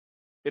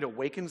 It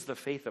awakens the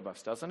faith of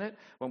us, doesn't it?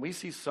 When we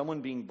see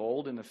someone being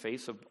bold in the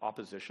face of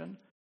opposition,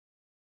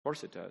 of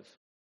course it does.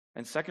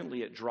 And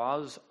secondly, it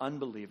draws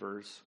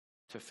unbelievers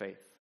to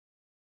faith.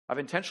 I've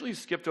intentionally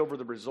skipped over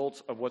the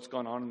results of what's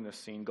gone on in this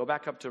scene. Go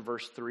back up to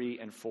verse 3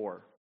 and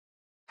 4.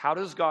 How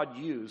does God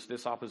use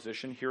this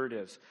opposition? Here it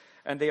is.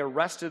 And they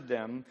arrested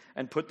them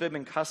and put them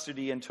in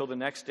custody until the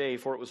next day,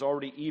 for it was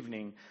already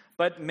evening.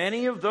 But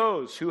many of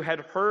those who had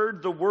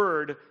heard the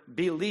word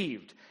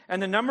believed,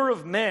 and the number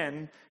of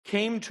men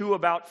came to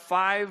about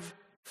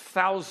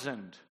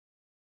 5,000.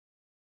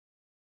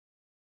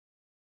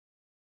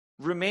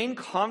 Remain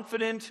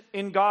confident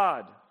in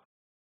God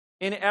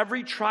in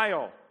every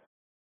trial.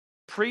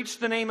 Preach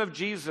the name of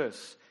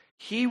Jesus.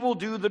 He will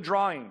do the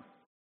drawing.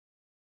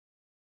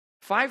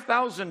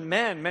 5,000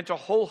 men meant a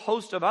whole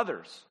host of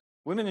others,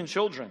 women and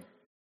children.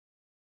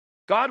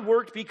 God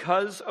worked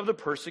because of the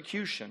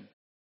persecution.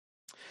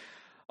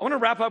 I want to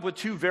wrap up with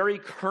two very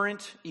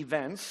current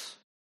events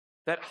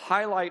that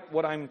highlight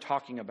what I'm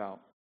talking about.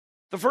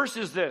 The first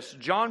is this.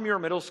 John Muir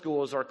Middle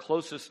School is our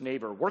closest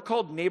neighbor. We're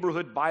called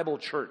Neighborhood Bible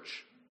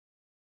Church.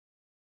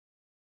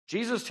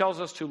 Jesus tells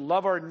us to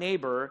love our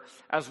neighbor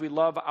as we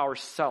love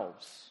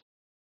ourselves.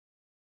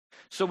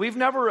 So we've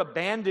never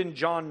abandoned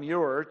John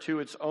Muir to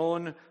its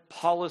own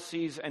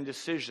policies and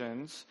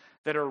decisions.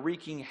 that are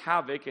wreaking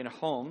havoc in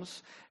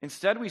homes.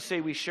 Instead, we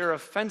say we share a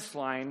fence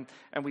line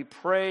and we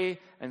pray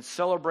and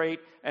celebrate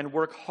and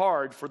work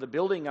hard for the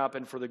building up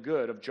and for the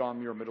good of John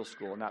Muir Middle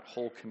School and that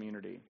whole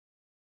community.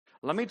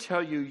 Let me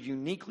tell you,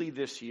 uniquely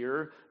this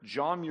year,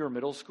 John Muir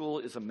Middle School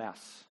is a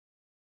mess.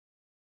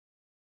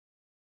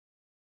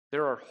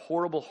 There are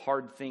horrible,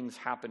 hard things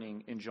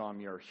happening in John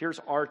Muir. Here's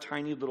our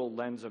tiny little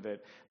lens of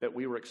it that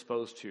we were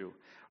exposed to.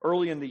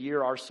 Early in the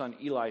year, our son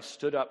Eli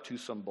stood up to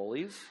some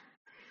bullies.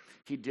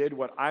 He did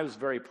what I was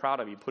very proud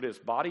of. He put his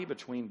body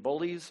between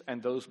bullies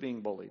and those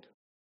being bullied.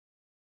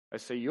 I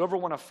say, you ever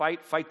want to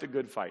fight? Fight the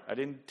good fight. I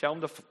didn't tell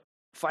him to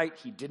fight.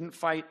 He didn't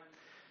fight.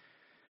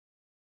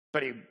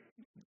 But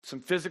some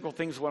physical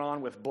things went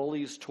on with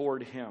bullies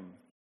toward him.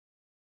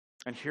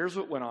 And here's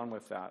what went on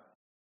with that.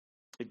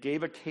 It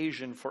gave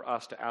occasion for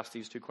us to ask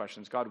these two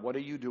questions. God, what are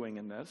you doing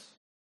in this?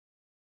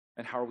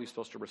 And how are we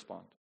supposed to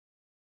respond?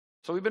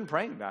 So we've been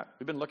praying that.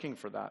 We've been looking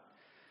for that.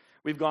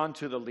 We've gone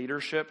to the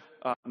leadership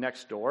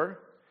next door.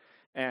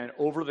 And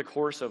over the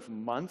course of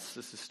months,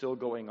 this is still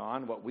going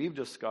on. What we've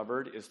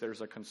discovered is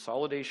there's a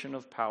consolidation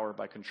of power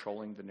by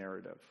controlling the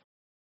narrative.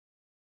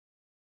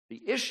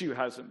 The issue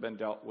hasn't been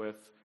dealt with.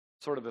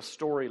 Sort of the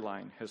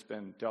storyline has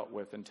been dealt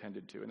with and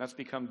tended to. And that's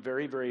become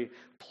very, very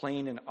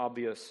plain and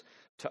obvious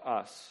to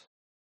us.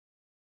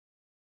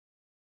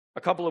 A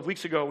couple of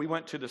weeks ago, we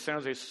went to the San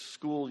Jose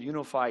School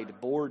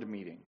Unified Board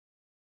meeting.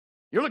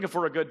 You're looking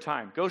for a good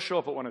time. Go show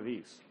up at one of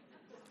these.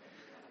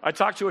 I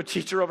talked to a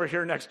teacher over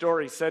here next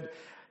door. He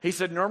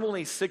said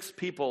normally 6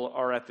 people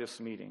are at this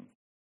meeting.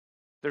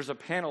 There's a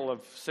panel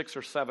of 6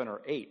 or 7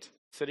 or 8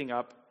 sitting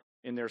up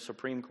in their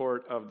Supreme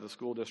Court of the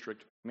school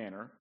district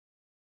manor.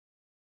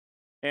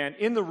 And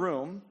in the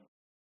room,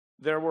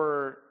 there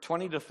were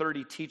 20 to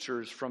 30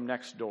 teachers from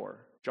next door,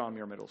 John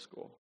Muir Middle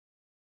School.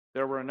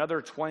 There were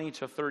another 20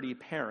 to 30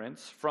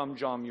 parents from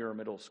John Muir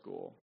Middle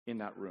School in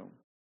that room.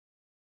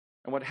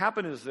 And what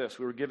happened is this.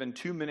 We were given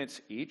 2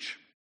 minutes each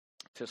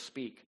to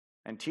speak.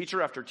 And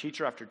teacher after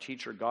teacher after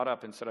teacher got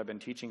up and said, I've been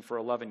teaching for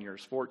 11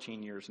 years,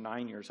 14 years,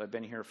 9 years. I've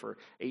been here for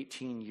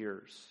 18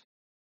 years.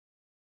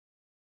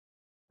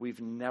 We've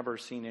never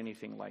seen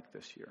anything like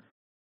this year.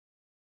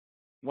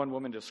 One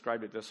woman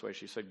described it this way.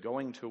 She said,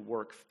 going to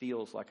work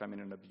feels like I'm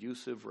in an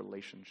abusive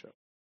relationship.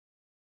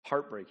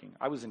 Heartbreaking.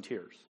 I was in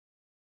tears.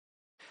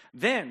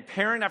 Then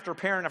parent after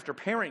parent after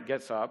parent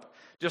gets up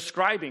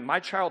describing, my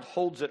child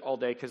holds it all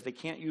day because they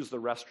can't use the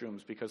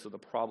restrooms because of the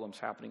problems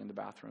happening in the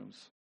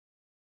bathrooms.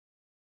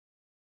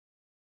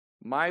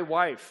 My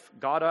wife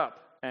got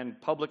up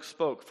and public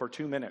spoke for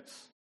 2 minutes.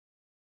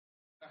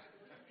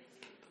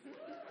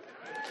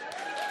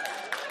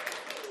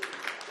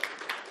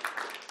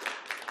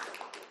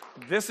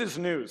 This is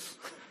news.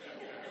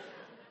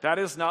 That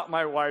is not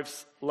my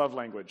wife's love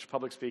language,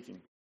 public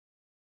speaking.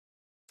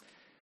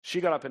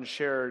 She got up and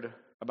shared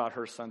about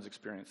her son's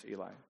experience,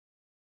 Eli.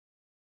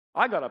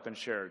 I got up and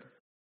shared.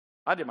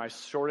 I did my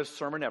shortest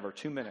sermon ever,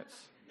 2 minutes.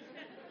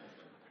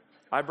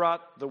 I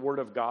brought the Word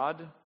of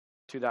God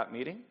to that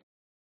meeting,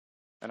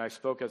 and I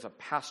spoke as a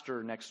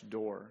pastor next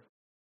door,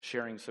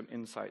 sharing some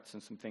insights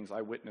and some things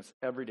I witness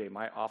every day.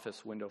 My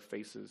office window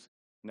faces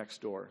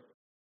next door.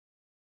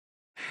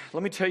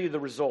 Let me tell you the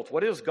result.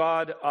 What is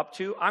God up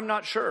to? I'm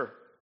not sure.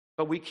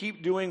 But we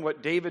keep doing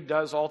what David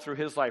does all through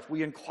his life.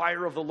 We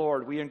inquire of the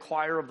Lord. We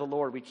inquire of the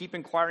Lord. We keep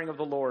inquiring of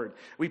the Lord.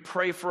 We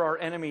pray for our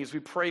enemies. We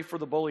pray for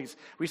the bullies.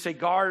 We say,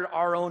 guard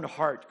our own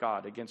heart,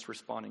 God, against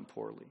responding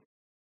poorly.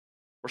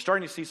 We're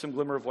starting to see some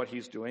glimmer of what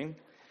he's doing.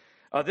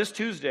 This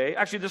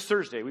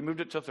Thursday, we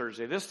moved it to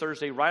Thursday. This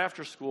Thursday, right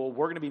after school,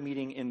 we're going to be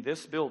meeting in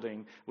this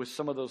building with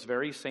some of those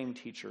very same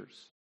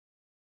teachers.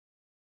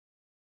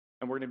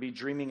 And we're going to be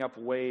dreaming up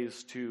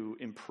ways to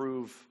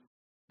improve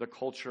the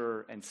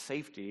culture and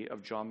safety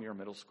of John Muir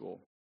Middle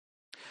School.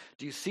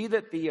 Do you see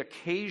that the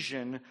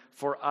occasion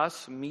for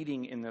us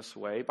meeting in this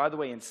way, by the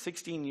way, in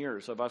 16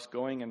 years of us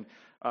going and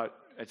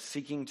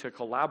seeking to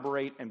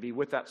collaborate and be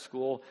with that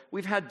school,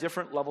 we've had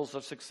different levels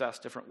of success,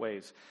 different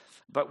ways.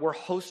 But we're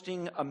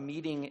hosting a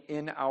meeting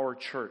in our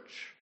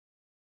church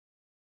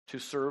to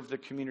serve the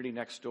community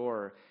next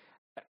door,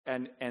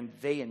 and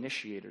they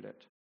initiated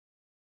it.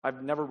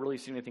 I've never really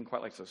seen anything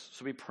quite like this.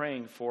 So be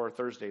praying for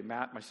Thursday.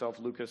 Matt, myself,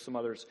 Lucas, some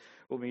others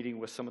will be meeting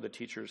with some of the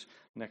teachers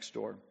next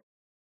door.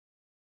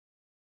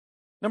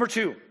 Number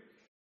 2,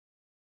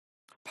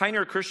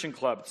 Pioneer Christian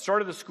Club.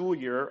 Start of the school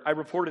year, I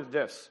reported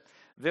this.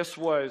 This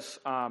was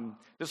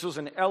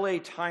an LA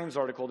Times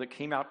article that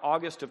came out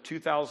August of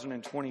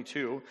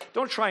 2022.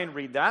 Don't try and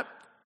read that.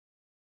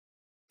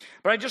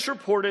 But I just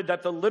reported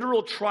that the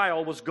literal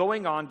trial was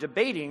going on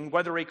debating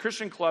whether a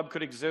Christian club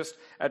could exist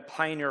at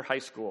Pioneer High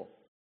School.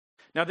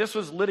 Now, this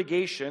was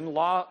litigation,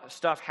 law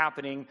stuff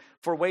happening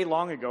for way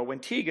long ago when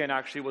Tegan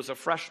actually was a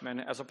freshman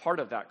as a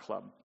part of that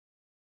club.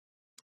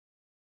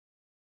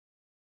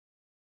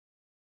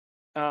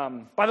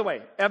 By the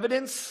way,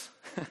 evidence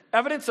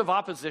of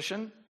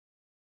opposition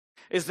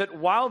is that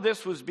while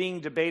this was being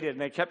debated and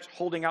they kept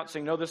holding out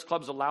saying, no, this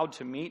club's allowed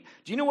to meet,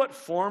 do you know what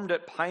formed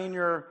at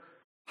Pioneer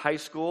High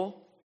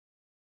School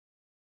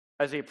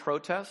as a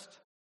protest?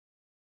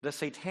 the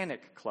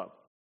Satanic Club,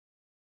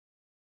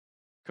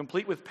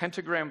 complete with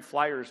pentagram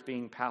flyers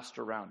being passed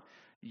around.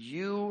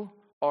 You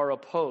are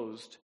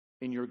opposed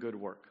in your good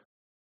work.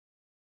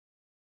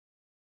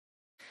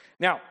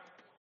 Now,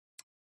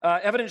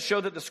 evidence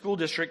showed that the school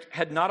district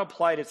had not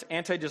applied its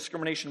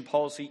anti-discrimination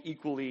policy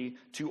equally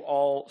to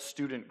all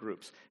student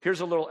groups.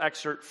 Here's a little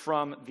excerpt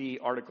from the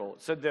article.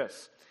 It said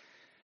this: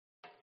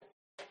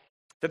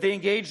 that they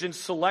engaged in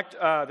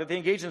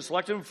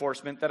selective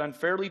enforcement that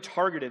unfairly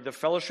targeted the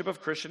Fellowship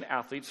of Christian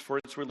Athletes for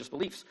its religious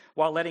beliefs,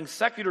 while letting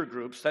secular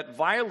groups that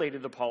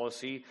violated the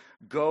policy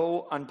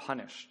go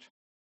unpunished.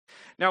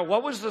 Now,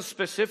 what was the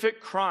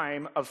specific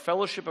crime of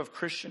Fellowship of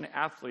Christian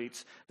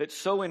Athletes that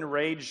so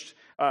enraged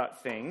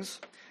things?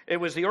 It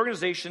was the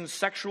organization's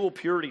sexual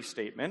purity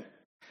statement,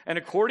 and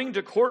according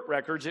to court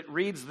records, it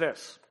reads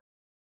this: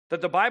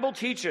 that the Bible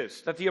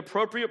teaches that the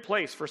appropriate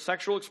place for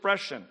sexual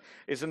expression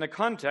is in the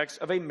context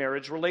of a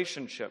marriage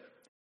relationship.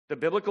 The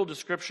biblical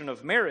description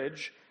of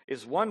marriage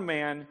is one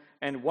man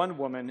and one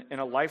woman in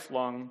a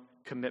lifelong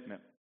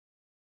commitment.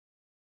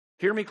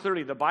 Hear me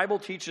clearly. The Bible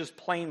teaches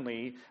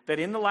plainly that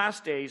in the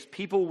last days,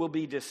 people will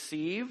be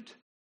deceived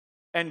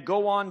and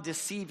go on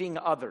deceiving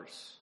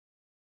others.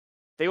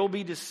 They will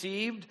be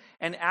deceived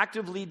and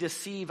actively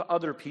deceive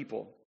other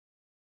people.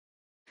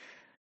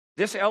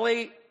 This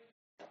LA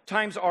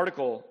Times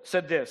article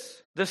said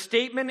this: the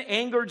statement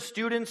angered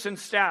students and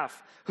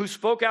staff who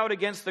spoke out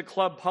against the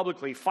club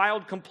publicly,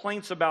 filed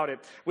complaints about it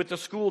with the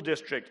school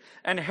district,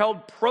 and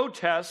held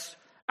protests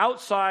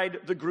outside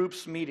the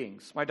group's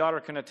meetings. My daughter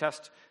can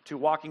attest to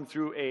walking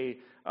through a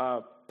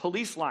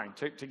police line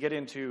to get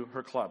into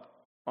her club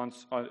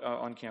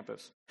on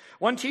campus.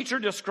 One teacher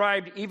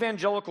described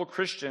evangelical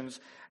Christians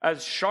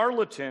as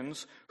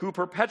charlatans who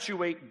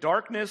perpetuate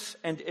darkness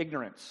and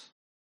ignorance.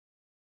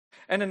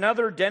 And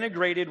another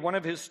denigrated one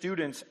of his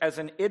students as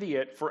an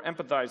idiot for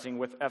empathizing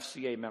with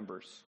FCA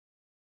members.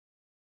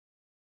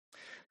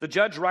 The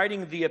judge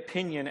writing the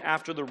opinion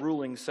after the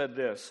ruling said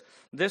this: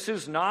 this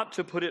is not,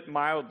 to put it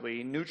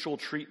mildly, neutral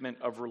treatment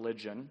of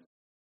religion.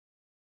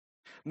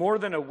 More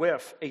than a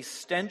whiff, a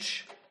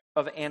stench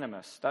of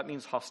animus, that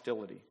means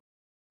hostility,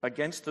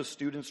 against the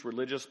students'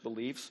 religious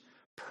beliefs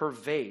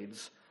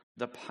pervades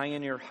the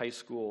Pioneer High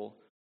School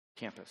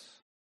campus.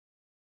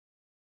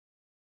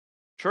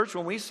 Church,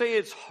 when we say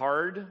it's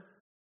hard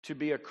to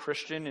be a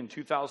Christian in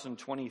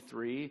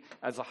 2023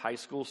 as a high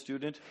school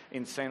student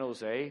in San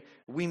Jose,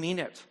 we mean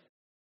it.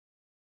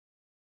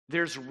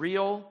 There's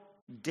real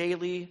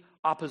daily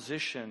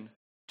opposition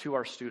to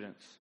our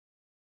students.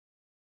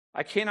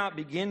 I cannot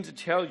begin to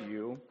tell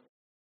you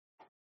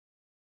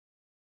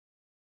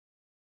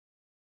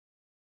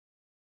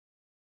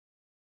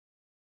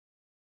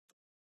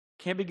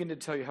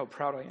how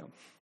proud I am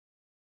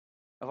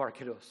of our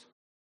kiddos.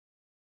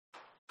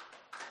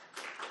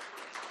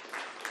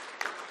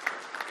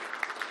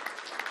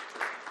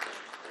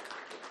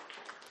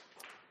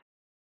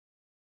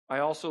 I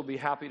also be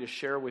happy to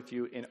share with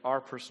you in our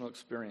personal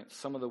experience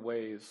some of the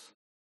ways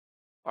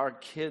our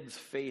kids'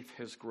 faith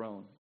has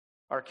grown.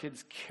 Our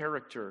kids'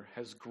 character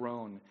has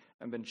grown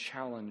and been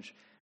challenged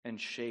and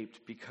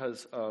shaped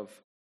because of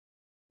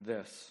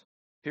this.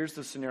 Here's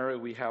the scenario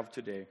we have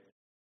today.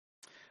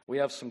 We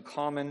have some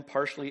common,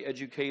 partially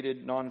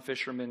educated,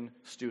 non-fisherman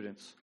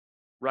students,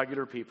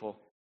 regular people,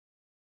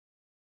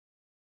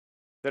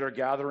 that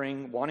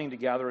are wanting to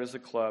gather as a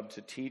club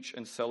to teach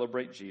and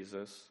celebrate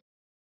Jesus.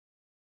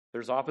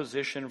 There's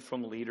opposition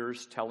from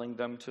leaders telling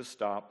them to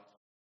stop.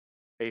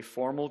 A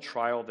formal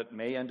trial that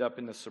may end up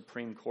in the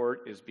Supreme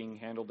Court is being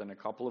handled in a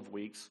couple of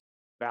weeks,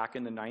 back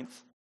in the 9th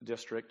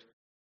District.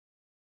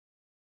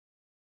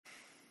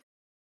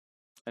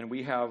 And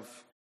we have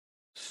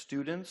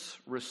students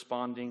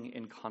responding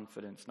in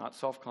confidence, not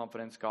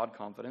self-confidence, God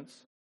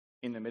confidence,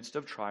 in the midst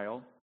of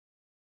trial,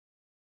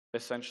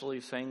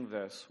 essentially saying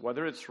this: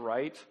 whether it's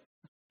right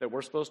that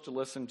we're supposed to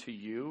listen to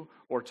you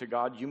or to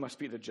God, you must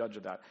be the judge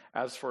of that.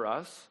 As for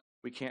us,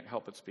 we can't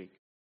help but speak.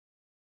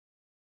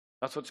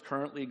 That's what's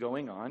currently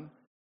going on.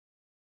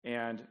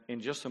 And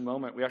in just a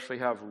moment, we actually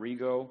have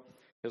Rigo,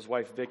 his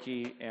wife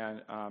Vicky,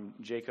 and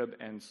Jacob,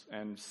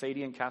 and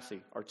Sadie and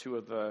Cassie are two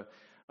of the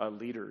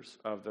leaders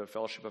of the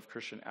Fellowship of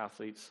Christian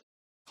Athletes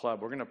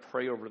Club. We're going to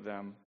pray over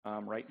them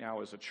right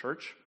now as a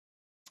church.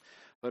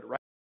 But right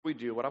before we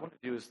do, what I want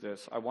to do is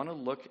this. I want to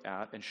look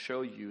at and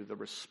show you the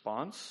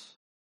response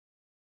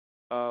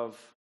of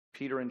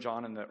Peter and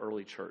John in the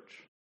early church,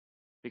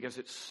 because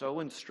it's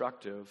so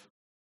instructive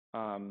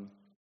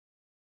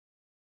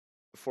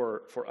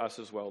for us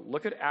as well.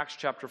 Look at Acts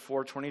chapter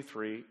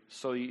 4:23,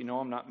 so you know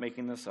I'm not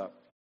making this up.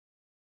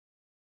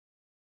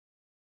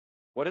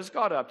 What is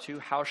God up to?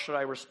 How should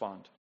I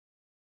respond?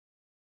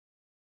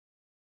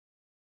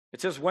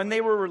 It says, when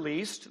they were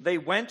released, they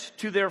went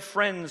to their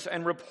friends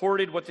and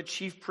reported what the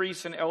chief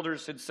priests and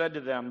elders had said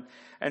to them.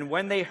 And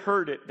when they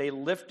heard it, they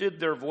lifted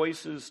their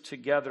voices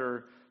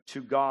together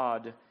to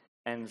God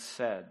and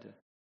said.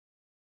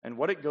 And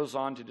what it goes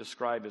on to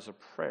describe is a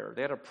prayer.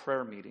 They had a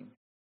prayer meeting.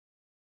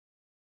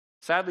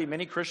 Sadly,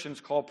 many Christians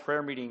call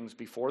prayer meetings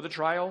before the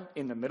trial,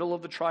 in the middle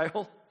of the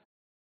trial.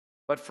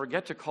 but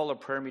forget to call a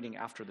prayer meeting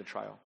after the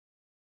trial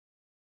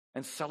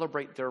and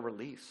celebrate their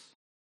release.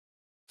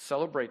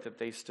 Celebrate that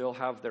they still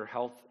have their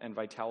health and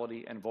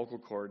vitality and vocal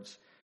cords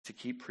to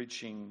keep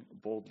preaching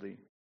boldly.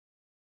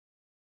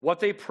 What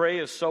they pray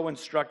is so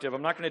instructive.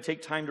 I'm not going to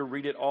take time to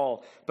read it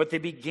all, but they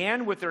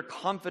began with their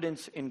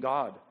confidence in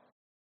God.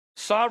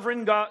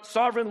 Sovereign God,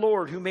 sovereign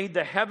Lord, who made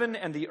the heaven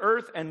and the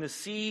earth and the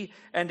sea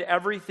and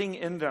everything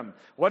in them.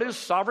 What does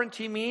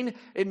sovereignty mean?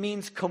 It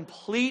means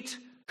complete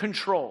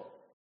control.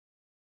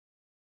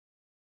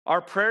 Our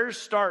prayers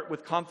start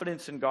with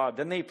confidence in God.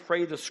 Then they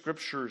pray the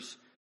scriptures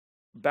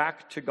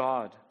back to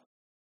God.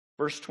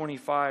 Verse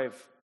 25,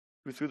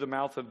 who through the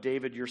mouth of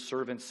David, your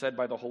servant, said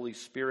by the Holy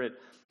Spirit,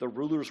 the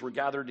rulers were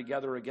gathered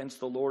together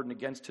against the Lord and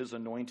against his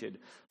anointed.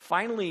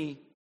 Finally,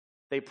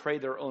 they pray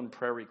their own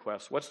prayer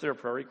requests. What's their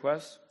prayer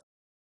request?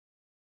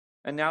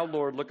 And now,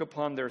 Lord, look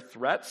upon their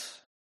threats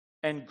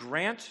and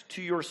grant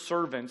to your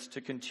servants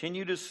to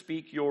continue to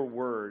speak your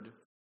word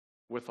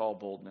with all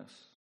boldness.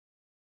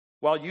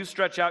 While you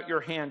stretch out your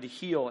hand to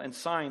heal, and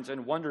signs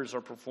and wonders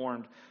are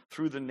performed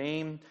through the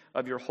name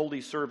of your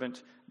holy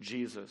servant,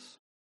 Jesus.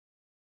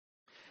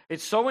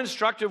 It's so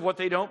instructive what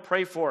they don't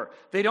pray for.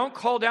 They don't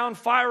call down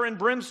fire and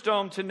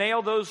brimstone to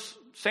nail those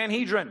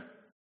Sanhedrin.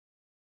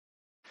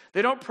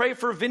 They don't pray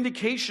for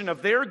vindication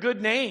of their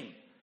good name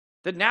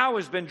that now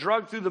has been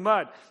dragged through the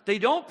mud. They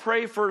don't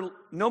pray for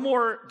no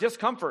more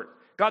discomfort.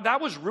 God,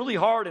 that was really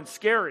hard and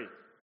scary.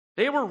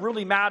 They were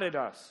really mad at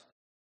us.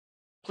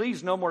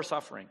 Please, no more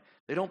suffering.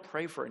 They don't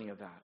pray for any of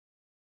that.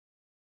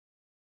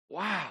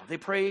 Wow, they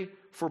pray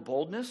for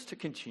boldness to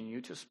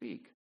continue to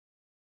speak,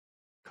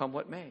 come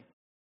what may.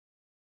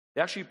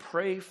 They actually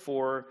pray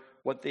for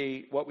what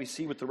we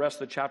see with the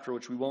rest of the chapter,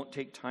 which we won't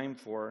take time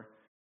for,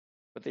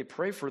 but they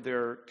pray for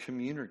their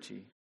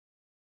community.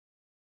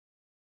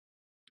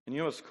 And you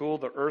know what's cool?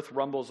 The earth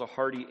rumbles a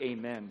hearty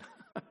amen.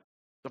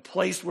 The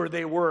place where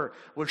they were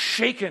was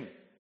shaken.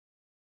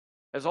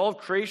 As all of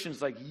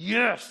creation's like,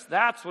 yes,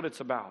 that's what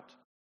it's about.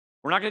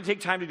 We're not going to take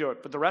time to do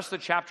it, but the rest of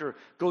the chapter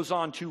goes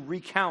on to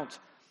recount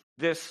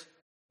this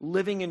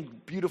living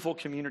in beautiful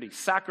community,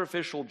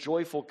 sacrificial,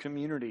 joyful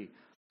community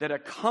that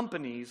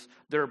accompanies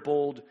their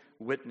bold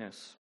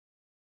witness.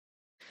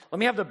 Let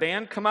me have the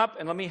band come up,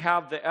 and let me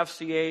have the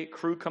FCA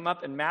crew come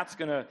up, and Matt's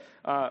going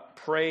to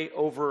pray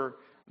over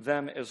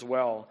them as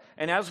well.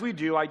 And as we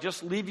do, I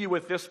just leave you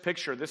with this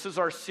picture. This is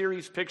our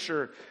series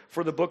picture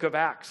for the book of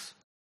Acts.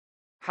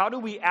 How do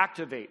we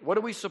activate? What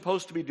are we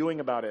supposed to be doing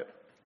about it?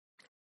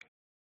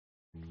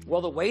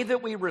 Well, the way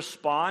that we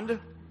respond,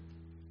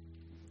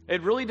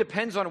 it really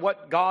depends on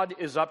what God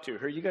is up to.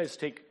 Here, you guys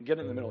get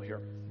in the middle here.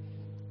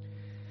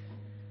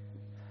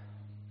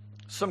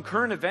 Some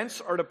current events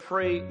are to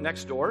pray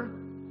next door.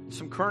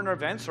 Some current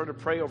events are to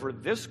pray over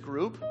this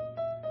group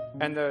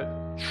and the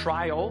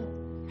trial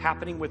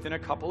happening within a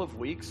couple of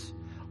weeks.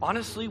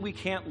 Honestly, we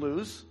can't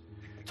lose.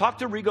 Talk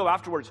to Rigo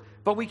afterwards,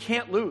 but we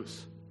can't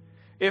lose.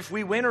 If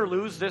we win or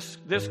lose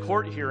this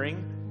court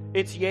hearing,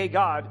 it's yay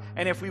God.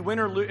 And if we win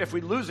or if we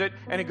lose it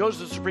and it goes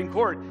to the Supreme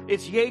Court,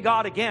 it's yay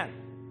God again.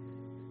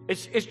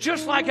 It's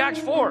just like Acts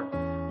 4.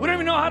 We don't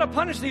even know how to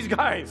punish these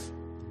guys.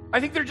 I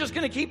think they're just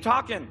going to keep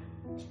talking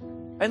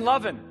and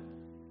loving.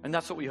 And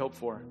that's what we hope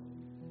for.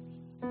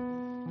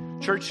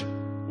 Church,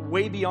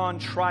 way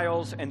beyond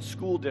trials and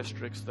school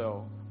districts,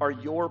 though, are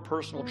your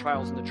personal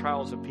trials and the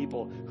trials of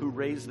people who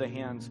raise the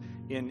hands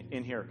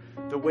in here.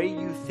 The way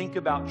you think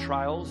about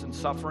trials and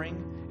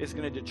suffering is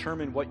going to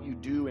determine what you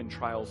do in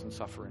trials and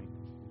suffering.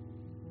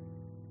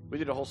 We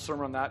did a whole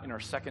sermon on that in our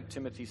 2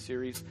 Timothy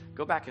series.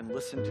 Go back and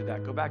listen to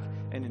that. Go back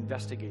and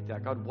investigate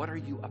that. God, what are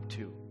you up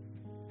to?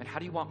 And how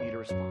do you want me to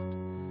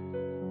respond?